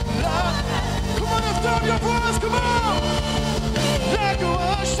way. Lord, come on, lift up your voice, come on. Like a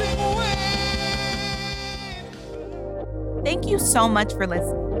rushing wind. Thank you so much for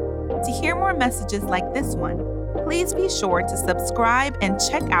listening. To hear more messages like this one, please be sure to subscribe and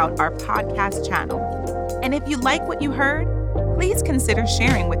check out our podcast channel. And if you like what you heard, please consider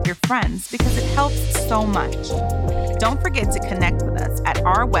sharing with your friends because it helps so much. Don't forget to connect with us at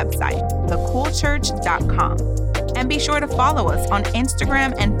our website, thecoolchurch.com. And be sure to follow us on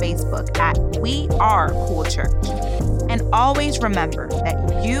Instagram and Facebook at We Are Cool Church. And always remember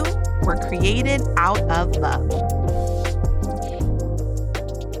that you were created out of love.